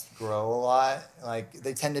for us grow a lot. Like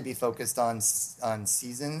they tend to be focused on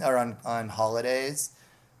season or on holidays.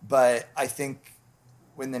 But I think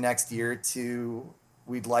in the next year or two,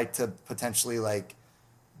 we'd like to potentially like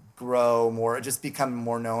grow more, just become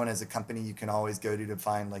more known as a company you can always go to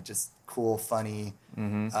find like just cool, funny,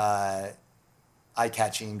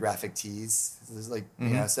 eye-catching graphic tees. There's like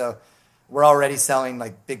so we're already selling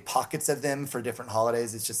like big pockets of them for different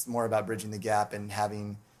holidays. It's just more about bridging the gap and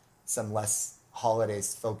having some less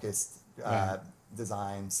holidays focused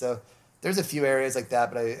design. So there's a few areas like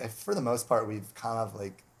that, but for the most part, we've kind of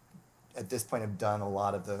like at this point have done a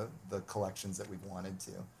lot of the collections that we've wanted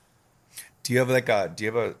to. Do you have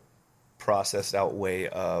a processed out way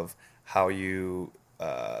of how you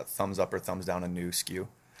thumbs up or thumbs down a new SKU?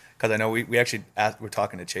 Because I know we actually we're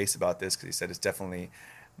talking to Chase about this because he said it's definitely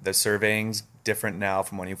the surveying's different now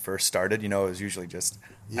from when you first started. It was usually just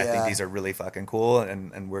I think these are really fucking cool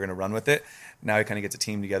and we're gonna run with it. Now he kind of gets a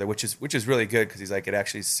team together, which is really good because he's like it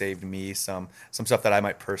actually saved me some stuff that I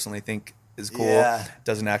might personally think is cool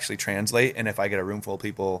doesn't actually translate. And if I get a room full of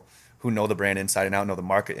people who know the brand inside and out, know the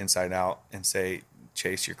market inside and out, and say,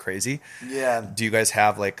 Chase, you're crazy. Yeah. Do you guys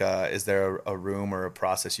have is there a room or a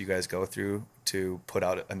process you guys go through to put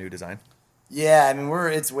out a new design? Yeah, I mean,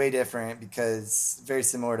 it's way different because very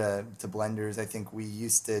similar to blenders. I think we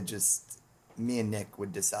used to just me and Nick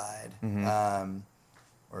would decide,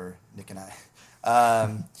 or Nick and I.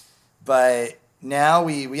 But now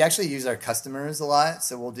we actually use our customers a lot.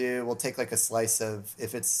 So we'll take like a slice of,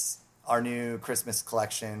 if it's our new Christmas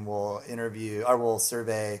collection, we'll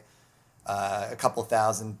survey a couple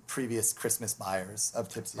thousand previous Christmas buyers of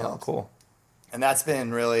Tipsy Oh, Elves. cool. And that's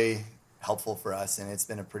been really helpful for us, and it's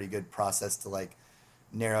been a pretty good process to like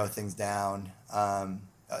narrow things down.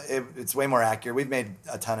 It's way more accurate. We've made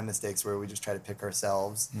a ton of mistakes where we just try to pick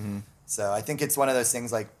ourselves. So I think it's one of those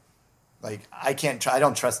things like I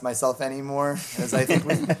don't trust myself anymore, because I think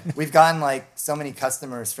we've gotten like so many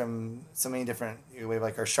customers from so many different, we have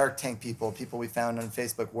like our Shark Tank people we found on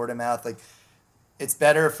Facebook, word of mouth. Like, it's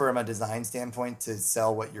better from a design standpoint to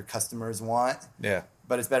sell what your customers want. Yeah.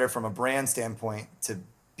 But it's better from a brand standpoint to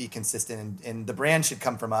be consistent, and the brand should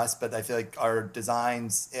come from us. But I feel like our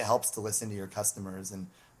designs, it helps to listen to your customers, and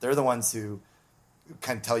they're the ones who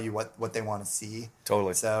can tell you what they want to see.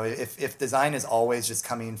 Totally. So if design is always just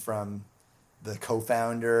coming from the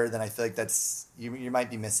co-founder, then I feel like that's you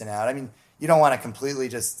might be missing out. I mean, you don't want to completely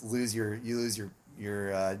just lose your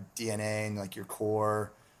DNA and like your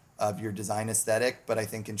core of your design aesthetic, but I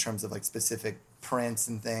think in terms of like specific prints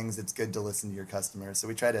and things, it's good to listen to your customers. So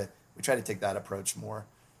we try to take that approach more.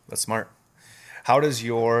 That's smart. How does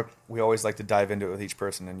we always like to dive into it with each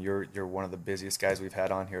person, and you're one of the busiest guys we've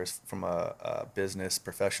had on here from a business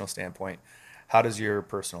professional standpoint. How does your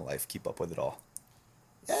personal life keep up with it all?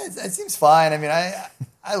 Yeah, it seems fine. I mean,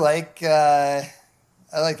 I like the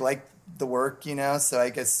work, so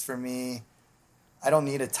I guess for me, I don't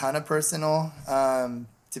need a ton of personal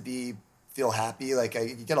to feel happy. Like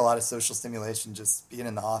you get a lot of social stimulation just being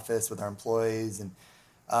in the office with our employees, and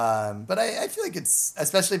but I feel like it's,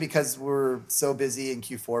 especially because we're so busy in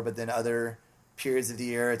Q4, but then other periods of the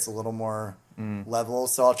year it's a little more level.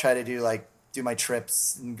 So I'll try to do my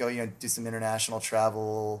trips and go do some international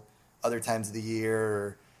travel other times of the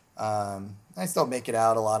year. I still make it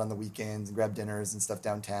out a lot on the weekends and grab dinners and stuff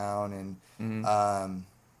downtown, and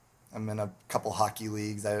I'm in a couple hockey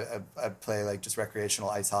leagues. I play like just recreational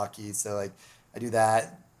ice hockey, so like I do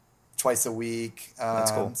that twice a week.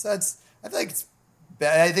 That's cool. So I feel like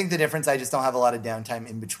I think the difference, I just don't have a lot of downtime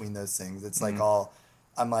in between those things. It's like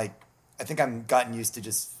I think I'm gotten used to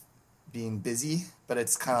just being busy, but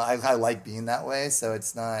it's kind of, I like being that way, so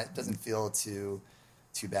it doesn't feel too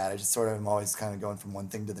bad. I just sort of am always kind of going from one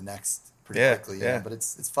thing to the next pretty quickly. Yeah. But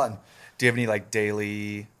it's fun. Do you have any like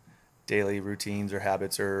daily routines or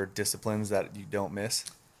habits or disciplines that you don't miss?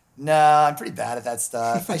 No, I'm pretty bad at that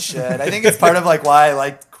stuff. I should. I think it's part of like why I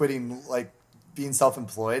liked quitting, like being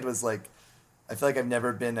self-employed, was like, I feel like I've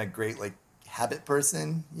never been a great like habit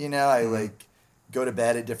person. I like go to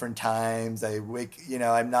bed at different times. I wake,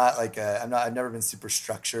 I'm not like I've never been super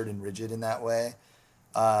structured and rigid in that way.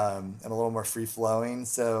 I'm a little more free flowing.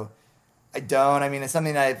 So I mean, it's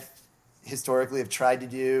something I've historically have tried to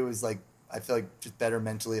do, is like, I feel like just better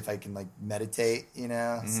mentally if I can like meditate,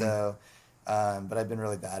 so, but I've been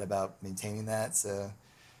really bad about maintaining that. So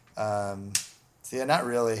yeah, not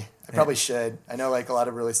really. I probably should. I know like a lot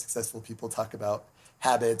of really successful people talk about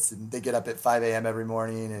habits, and they get up at 5 a.m. every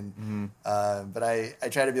morning, and but I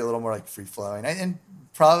try to be a little more like free flowing, and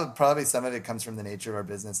probably some of it comes from the nature of our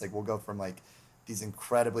business. Like we'll go from like these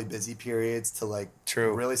incredibly busy periods to like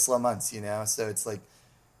really slow months, so it's like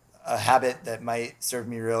a habit that might serve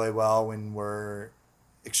me really well when we're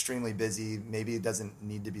extremely busy. Maybe it doesn't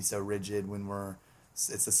need to be so rigid when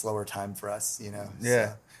it's a slower time for us, Yeah.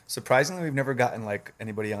 So. Surprisingly, we've never gotten like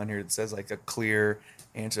anybody on here that says like a clear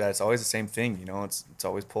answer to that. It's always the same thing, it's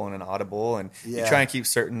always pulling an audible, and you try and keep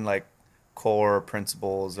certain like core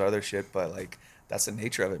principles or other shit, but like that's the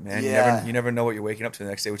nature of it, man. Yeah. You never know what you're waking up to the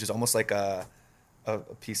next day, which is almost like a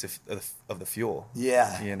piece of the fuel.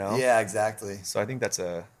 Yeah. Yeah, exactly. So I think that's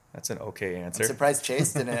an okay answer. I'm surprised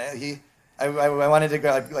Chase didn't. I wanted to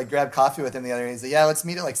go like grab coffee with him the other day. He's like, yeah, let's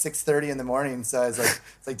meet at like 6:30 in the morning. So I was like,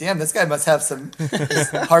 it's like, damn, this guy must have some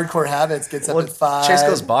hardcore habits. Gets up at 5. Chase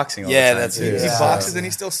goes boxing all the time. That's too. it. He Yeah. boxes and he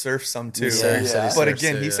still surfs some too. Yeah. But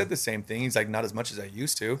again, he said the same thing. He's like, not as much as I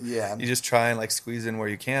used to. Yeah. You just try and like squeeze in where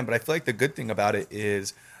you can. But I feel like the good thing about it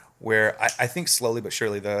is where I think slowly but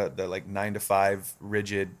surely the like 9 to 5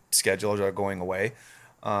 rigid schedules are going away.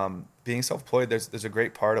 Being self-employed, there's a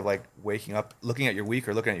great part of like waking up, looking at your week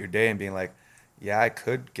or looking at your day and being like, yeah, I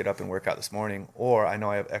could get up and work out this morning, or I know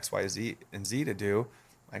I have X, Y, Z and Z to do.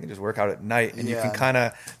 I can just work out at night, and you can kind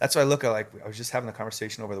of. That's what I look at. Like I was just having a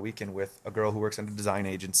conversation over the weekend with a girl who works at a design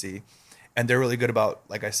agency, And they're really good about,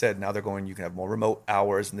 like I said, now they're going, you can have more remote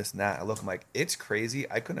hours and this and that. I look, I'm like, it's crazy.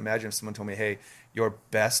 I couldn't imagine if someone told me, hey, your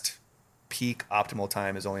best peak optimal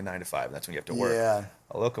time is only 9 to 5. That's when you have to work. Yeah.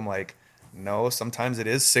 I look, I'm like, no, sometimes it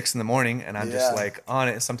is 6 in the morning and I'm just Yeah. like on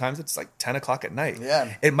it. Sometimes it's like 10 o'clock at night.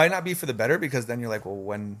 Yeah. It might not be for the better because then you're like, well,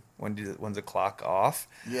 when's the clock off?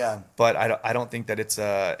 Yeah. But I don't think that it's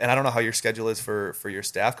and I don't know how your schedule is for your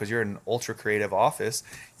staff because you're in an ultra creative office.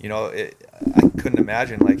 You know, I couldn't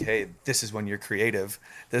imagine like, hey, this is when you're creative.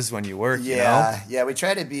 This is when you work. Yeah, You know? yeah. We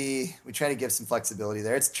try to give some flexibility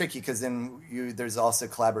there. It's tricky because then there's also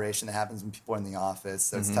collaboration that happens when people are in the office.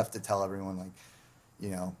 So it's tough to tell everyone like, you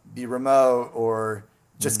know, be remote or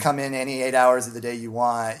just come in any 8 hours of the day you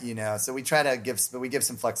want. You know, so we try to give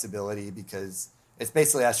some flexibility because it's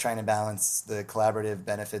basically us trying to balance the collaborative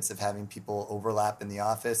benefits of having people overlap in the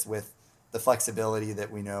office with the flexibility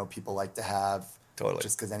that we know people like to have. Totally.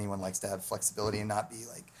 Just because anyone likes to have flexibility and not be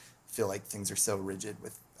like feel like things are so rigid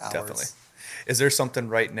with hours. Definitely. Is there something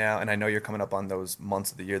right now, and I know you're coming up on those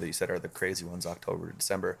months of the year that you said are the crazy ones, October to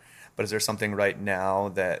December, but is there something right now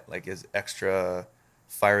that like is extra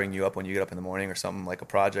firing you up when you get up in the morning or something like a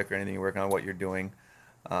project or anything you're working on, what you're doing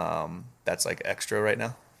that's like extra right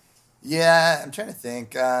now? Yeah, I'm trying to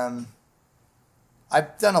think.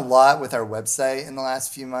 I've done a lot with our website in the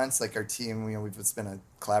last few months. Like our team, it's been a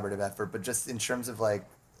collaborative effort, but just in terms of like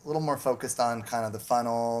a little more focused on kind of the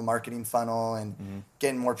funnel, marketing funnel, and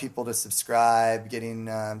getting more people to subscribe.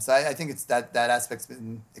 So I think it's that aspect's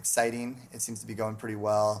been exciting. It seems to be going pretty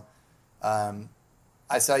well. I'm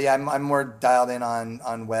more dialed in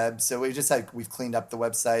on web. So we've cleaned up the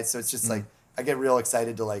website. So it's just like I get real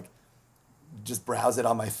excited to like just browse it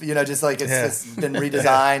on my, just like it's just been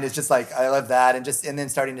redesigned. It's just like I love that, and then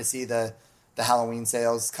starting to see the Halloween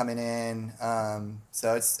sales coming in.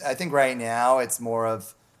 So I think right now it's more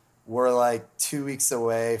of we're like 2 weeks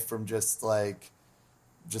away from just the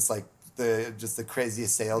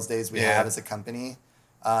craziest sales days we have as a company.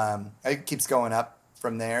 It keeps going up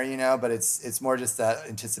from there, but it's more just that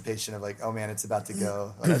anticipation of like, oh man, it's about to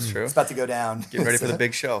go. Like, That's true. It's about to go down. Getting ready for the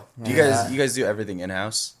big show. Do you guys do everything in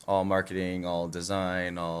house? All marketing, all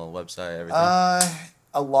design, all website, everything.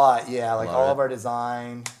 A lot, yeah. Like all Love of it. our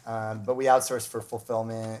design, but we outsource for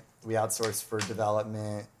fulfillment. We outsource for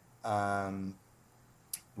development.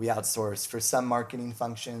 We outsource for some marketing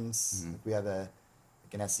functions. Mm-hmm. We have an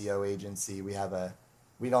SEO agency.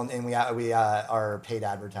 Our paid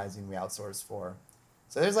advertising we outsource for.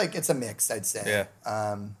 So it's a mix, I'd say.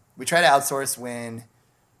 Yeah. We try to outsource when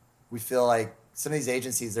we feel like some of these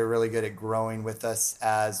agencies are really good at growing with us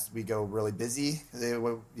as we go really busy.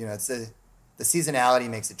 The seasonality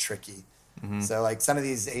makes it tricky. Mm-hmm. So like some of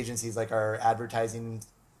these agencies, like our advertising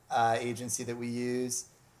agency that we use,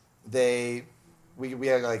 we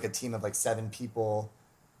have like a team of like 7 people.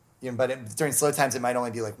 But during slow times it might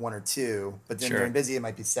only be like 1 or 2. But then during busy it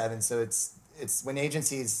might be 7. So it's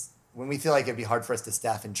when we feel like it'd be hard for us to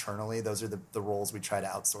staff internally, those are the roles we try to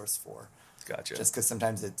outsource for. Gotcha. Just because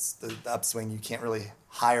sometimes it's the upswing, you can't really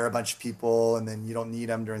hire a bunch of people, and then you don't need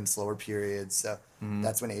them during slower periods. So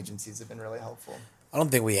that's when agencies have been really helpful. I don't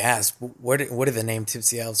think we asked. Where did the name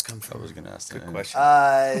Tipsy Elves come I from? was gonna ask Good that.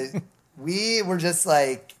 question. We were just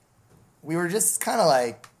kind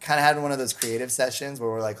of had one of those creative sessions where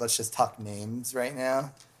we're like, let's just talk names right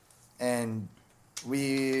now, and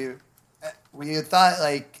we thought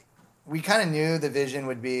like we kind of knew the vision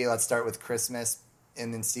would be let's start with Christmas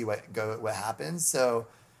and then see what happens. So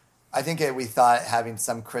I think we thought having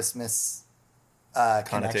some Christmas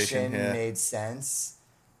connection made sense,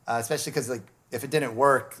 especially because like if it didn't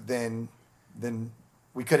work, then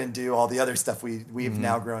we couldn't do all the other stuff we've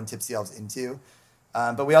now grown Tipsy Elves into.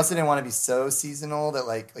 But we also didn't want to be so seasonal that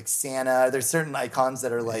like Santa. There's certain icons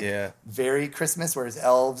that are like very Christmas, whereas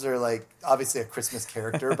elves are like obviously a Christmas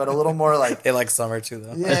character, but a little more like They like summer too,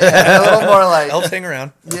 though. a little more like Elves hang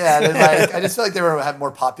around. yeah. Like I just feel like they had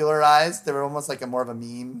more popularized. They were almost like a more of a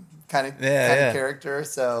meme kind of character.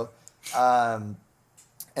 So, and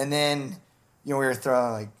then we were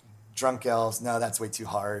throwing like drunk elves. No, that's way too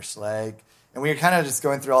harsh. Like. And we were kind of just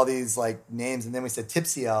going through all these like names, and then we said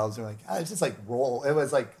Tipsy Elves. And we're like, it's just like roll. It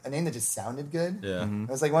was like a name that just sounded good. Yeah. It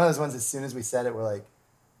was like one of those ones. As soon as we said it, we're like,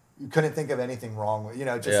 you couldn't think of anything wrong with,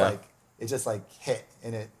 like it just like hit,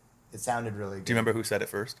 and it sounded really good. Do you remember who said it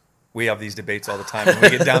first? we have these debates all the time. And we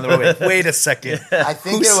get down the road. Wait a second. I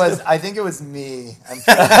think it was me.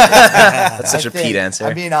 That's such a Pete answer.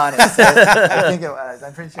 I'm being honest. I think it was.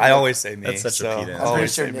 I'm pretty sure. I always say me. That's such a Pete answer. I'm pretty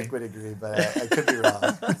always sure say me. Nick would agree, but I could be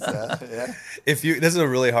wrong. So, yeah. This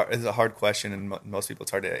is a hard question, and most people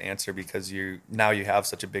it's hard to answer because you have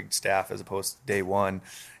such a big staff as opposed to day one,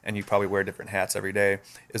 and you probably wear different hats every day.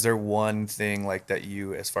 Is there one thing like that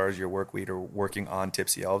you, as far as your work week or working on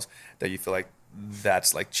Tipsy Elves, that you feel like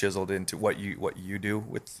that's like chiseled into what you do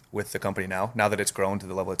with the company now that it's grown to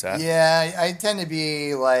the level it's at? Yeah, I tend to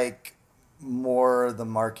be like more the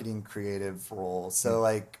marketing creative role. So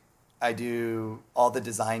like I do all the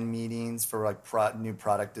design meetings for like new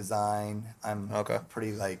product design. I'm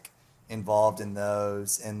pretty like involved in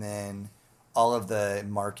those, and then all of the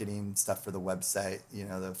marketing stuff for the website. You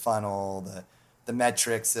know, the funnel, the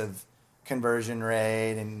metrics of conversion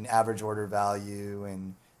rate and average order value,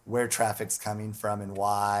 and where traffic's coming from and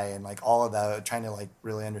why, and like all of that, trying to like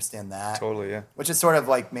really understand that. Totally, yeah. Which is sort of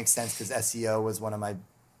like makes sense because SEO was one of my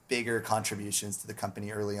bigger contributions to the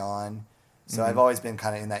company early on. So I've always been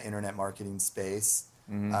kind of in that internet marketing space.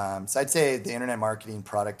 So I'd say the internet marketing,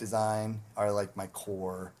 product design are like my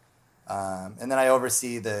core. And then I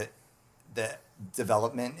oversee the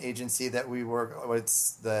development agency that we work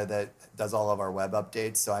with, that does all of our web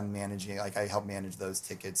updates. So I'm managing, like I help manage those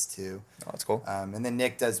tickets too. Oh, that's cool. And then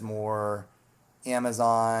Nick does more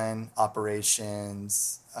Amazon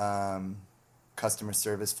operations, customer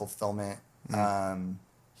service, fulfillment.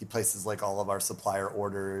 He places like all of our supplier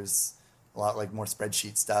orders, a lot like more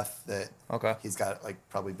spreadsheet stuff that he's got like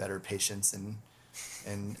probably better patience and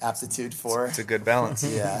aptitude for. It's a good balance.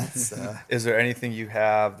 Yeah. So. Is there anything you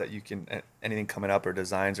have that you can, anything coming up or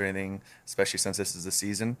designs or anything, especially since this is the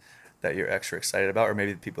season, that you're extra excited about, or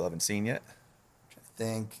maybe people haven't seen yet? I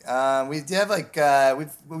think we do have like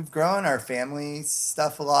we've grown our family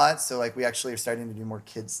stuff a lot. So like we actually are starting to do more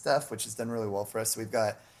kids stuff, which has done really well for us. So we've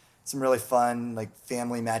got some really fun like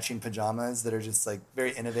family matching pajamas that are just like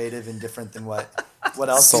very innovative and different than what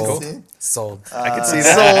else you see. Sold. I can see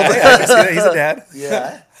that. I can see that. He's a dad.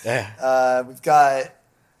 Yeah. Yeah. We've got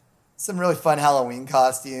some really fun Halloween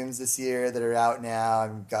costumes this year that are out now.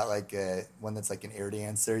 And we've got like one that's like an air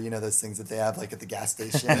dancer, you know, those things that they have like at the gas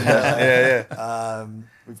station. Yeah.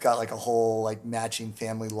 We've got like a whole like matching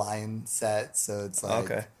family lion set. So it's like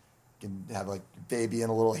you can have like a baby and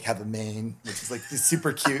a little like have a mane, which is like the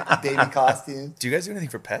super cute baby costume. Do you guys do anything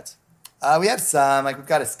for pets? We have some, like we've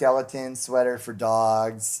got a skeleton sweater for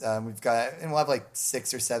dogs. And we'll have like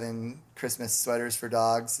 6 or 7 Christmas sweaters for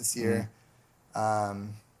dogs this year.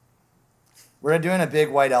 We're doing a big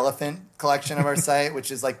white elephant collection of our site,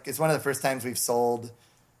 which is like, it's one of the first times we've sold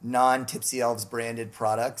non-Tipsy Elves branded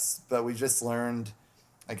products, but we just learned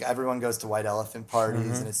like everyone goes to white elephant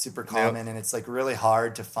parties and it's super common and it's like really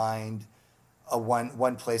hard to find a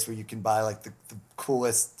one place where you can buy like the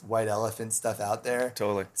coolest white elephant stuff out there.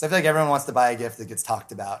 Totally. So I feel like everyone wants to buy a gift that gets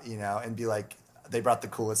talked about, you know, and be like, they brought the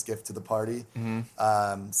coolest gift to the party.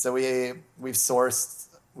 So we've sourced,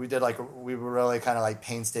 we were really kind of like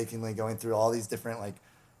painstakingly going through all these different like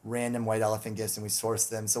random white elephant gifts and we sourced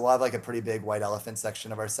them. So we'll have like a pretty big white elephant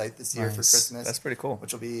section of our site this year for Christmas. That's pretty cool.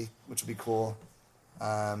 Which will be cool.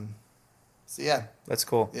 So yeah. That's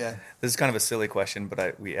cool. Yeah. This is kind of a silly question,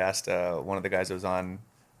 but we asked one of the guys that was on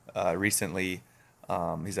recently.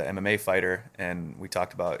 He's an MMA fighter, and we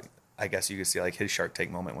talked about, I guess you could see like his Shark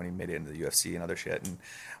Tank moment when he made it into the UFC and other shit. And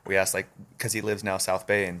we asked like, because he lives now South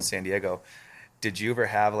Bay in San Diego, did you ever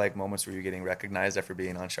have like moments where you're getting recognized after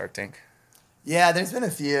being on Shark Tank? Yeah, there's been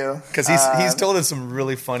a few. Because he's told us some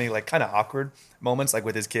really funny, like kind of awkward moments, like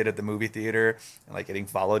with his kid at the movie theater and like getting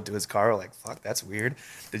followed to his car. Like, fuck, that's weird.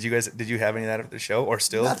 Did you have any of that at the show or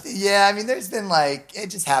still? Yeah, I mean, there's been like,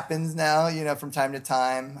 it just happens now, you know, from time to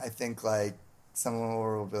time. I think like someone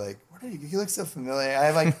will be like, "What are you? You look so familiar."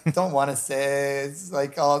 I like don't want to say. It's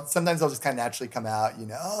like sometimes I'll just kind of naturally come out, you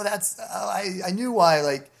know. I knew why.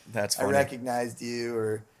 Like that's funny. I recognized you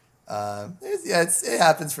or. It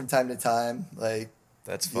happens from time to time. Like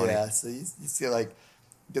that's funny. Yeah, so you see like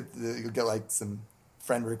you'll get like some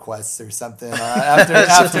friend requests or something after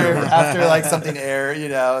like something air, you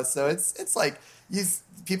know. So it's like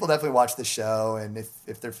people definitely watch the show, and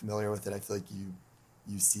if they're familiar with it, I feel like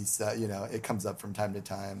you see you know it comes up from time to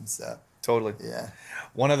time. So totally. Yeah.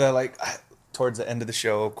 One of the like towards the end of the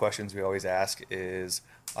show questions we always ask is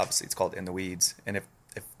obviously it's called In the Weeds, and if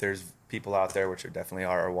there's people out there, which there definitely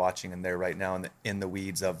are watching, and they're right now in the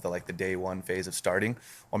weeds of the day one phase of starting,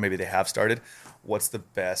 or maybe they have started, what's the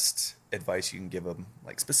best advice you can give them,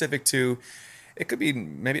 like specific to, it could be,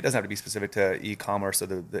 maybe it doesn't have to be specific to e-commerce or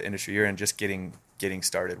the industry you're in, just getting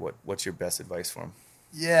started. What's your best advice for them?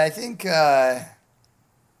 Yeah, I think I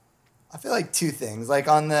feel like two things. Like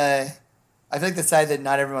I feel like the side that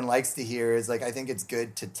not everyone likes to hear is like I think it's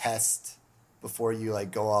good to test before you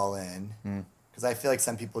like go all in. Because I feel like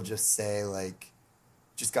some people just say like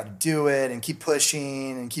just got to do it and keep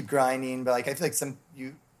pushing and keep grinding. But like I feel like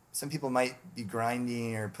some people might be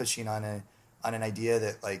grinding or pushing on an idea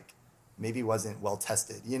that like maybe wasn't well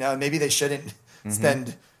tested. You know, maybe they shouldn't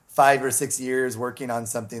spend 5 or 6 years working on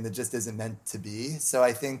something that just isn't meant to be. So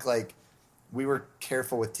I think like we were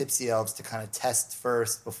careful with Tipsy Elves to kind of test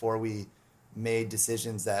first before we made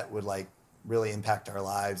decisions that would like really impact our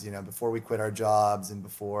lives, you know, before we quit our jobs and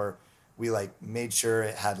before we like made sure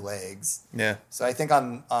it had legs. Yeah. So I think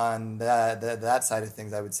on that side of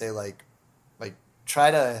things, I would say like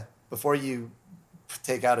try to, before you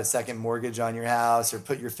take out a second mortgage on your house or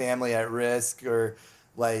put your family at risk or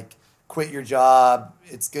like quit your job,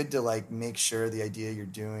 it's good to like make sure the idea you're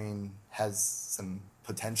doing has some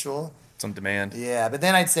potential. Some demand. Yeah, but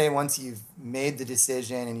then I'd say once you've made the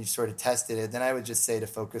decision and you've sort of tested it, then I would just say to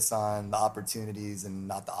focus on the opportunities and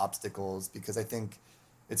not the obstacles, because I think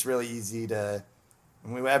it's really easy to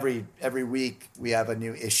every week we have a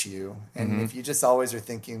new issue, and if you just always are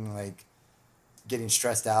thinking like getting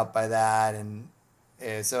stressed out by that, and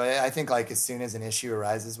so I think like as soon as an issue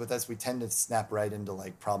arises with us, we tend to snap right into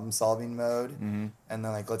like problem solving mode, and then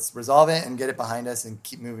like let's resolve it and get it behind us and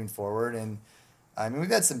keep moving forward. And I mean, we've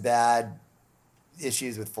had some bad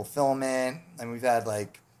issues with fulfillment, and we've had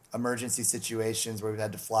like emergency situations where we've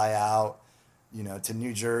had to fly out, you know, to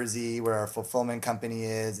New Jersey where our fulfillment company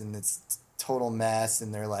is, and it's a total mess.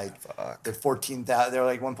 And they're like, they're 14,000. They're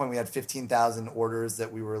like, at one point we had 15,000 orders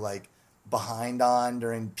that we were like behind on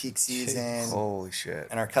during peak season. Holy shit!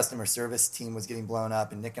 And our customer service team was getting blown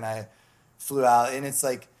up, and Nick and I flew out. And it's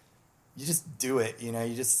like, you just do it, you know.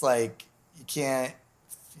 You just like, you can't.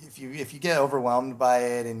 If you get overwhelmed by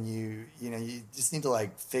it, and you just need to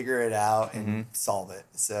like figure it out and solve it.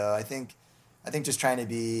 So I think just trying to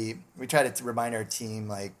we try to remind our team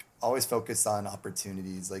like always focus on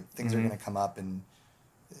opportunities. Like things are going to come up, and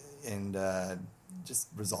just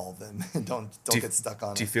resolve them. don't get stuck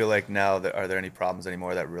on it. Do you feel like now that are there any problems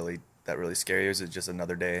anymore that really scare you? Is it just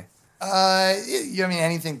another day? I mean,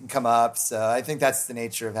 anything can come up. So I think that's the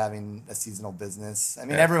nature of having a seasonal business. I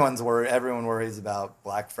mean, everyone worries about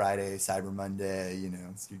Black Friday, Cyber Monday. You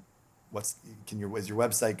know, so is your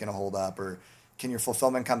website going to hold up, or can your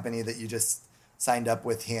fulfillment company that you just signed up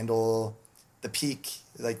with handle the peak?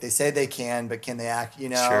 Like they say they can, but can they act? You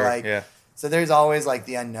know, sure, like yeah. So there's always like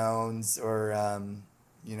the unknowns, or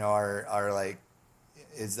you know, are like,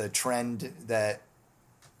 is a trend that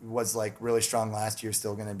was like really strong last year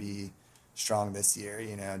still going to be strong this year?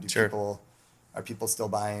 You know, are people still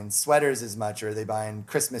buying sweaters as much, or are they buying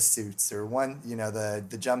Christmas suits, or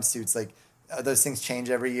the jumpsuits? Like those things change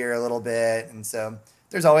every year a little bit, and so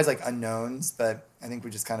there's always like unknowns. But I think we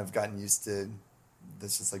just kind of gotten used to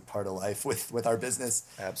that's just like part of life with our business.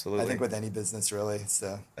 Absolutely. I think with any business really.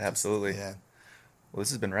 So absolutely. Yeah. Well, this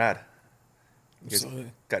has been rad. You guys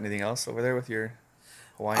Absolutely. got anything else over there with your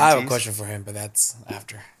Hawaiian I have teas? a question for him, but that's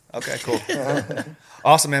after. Okay, cool.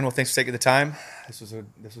 Awesome, man. Well, thanks for taking the time. This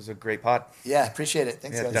was a great pod. Yeah, appreciate it.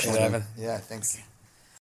 Thanks, Yeah, guys. definitely. Evan. Yeah, thanks.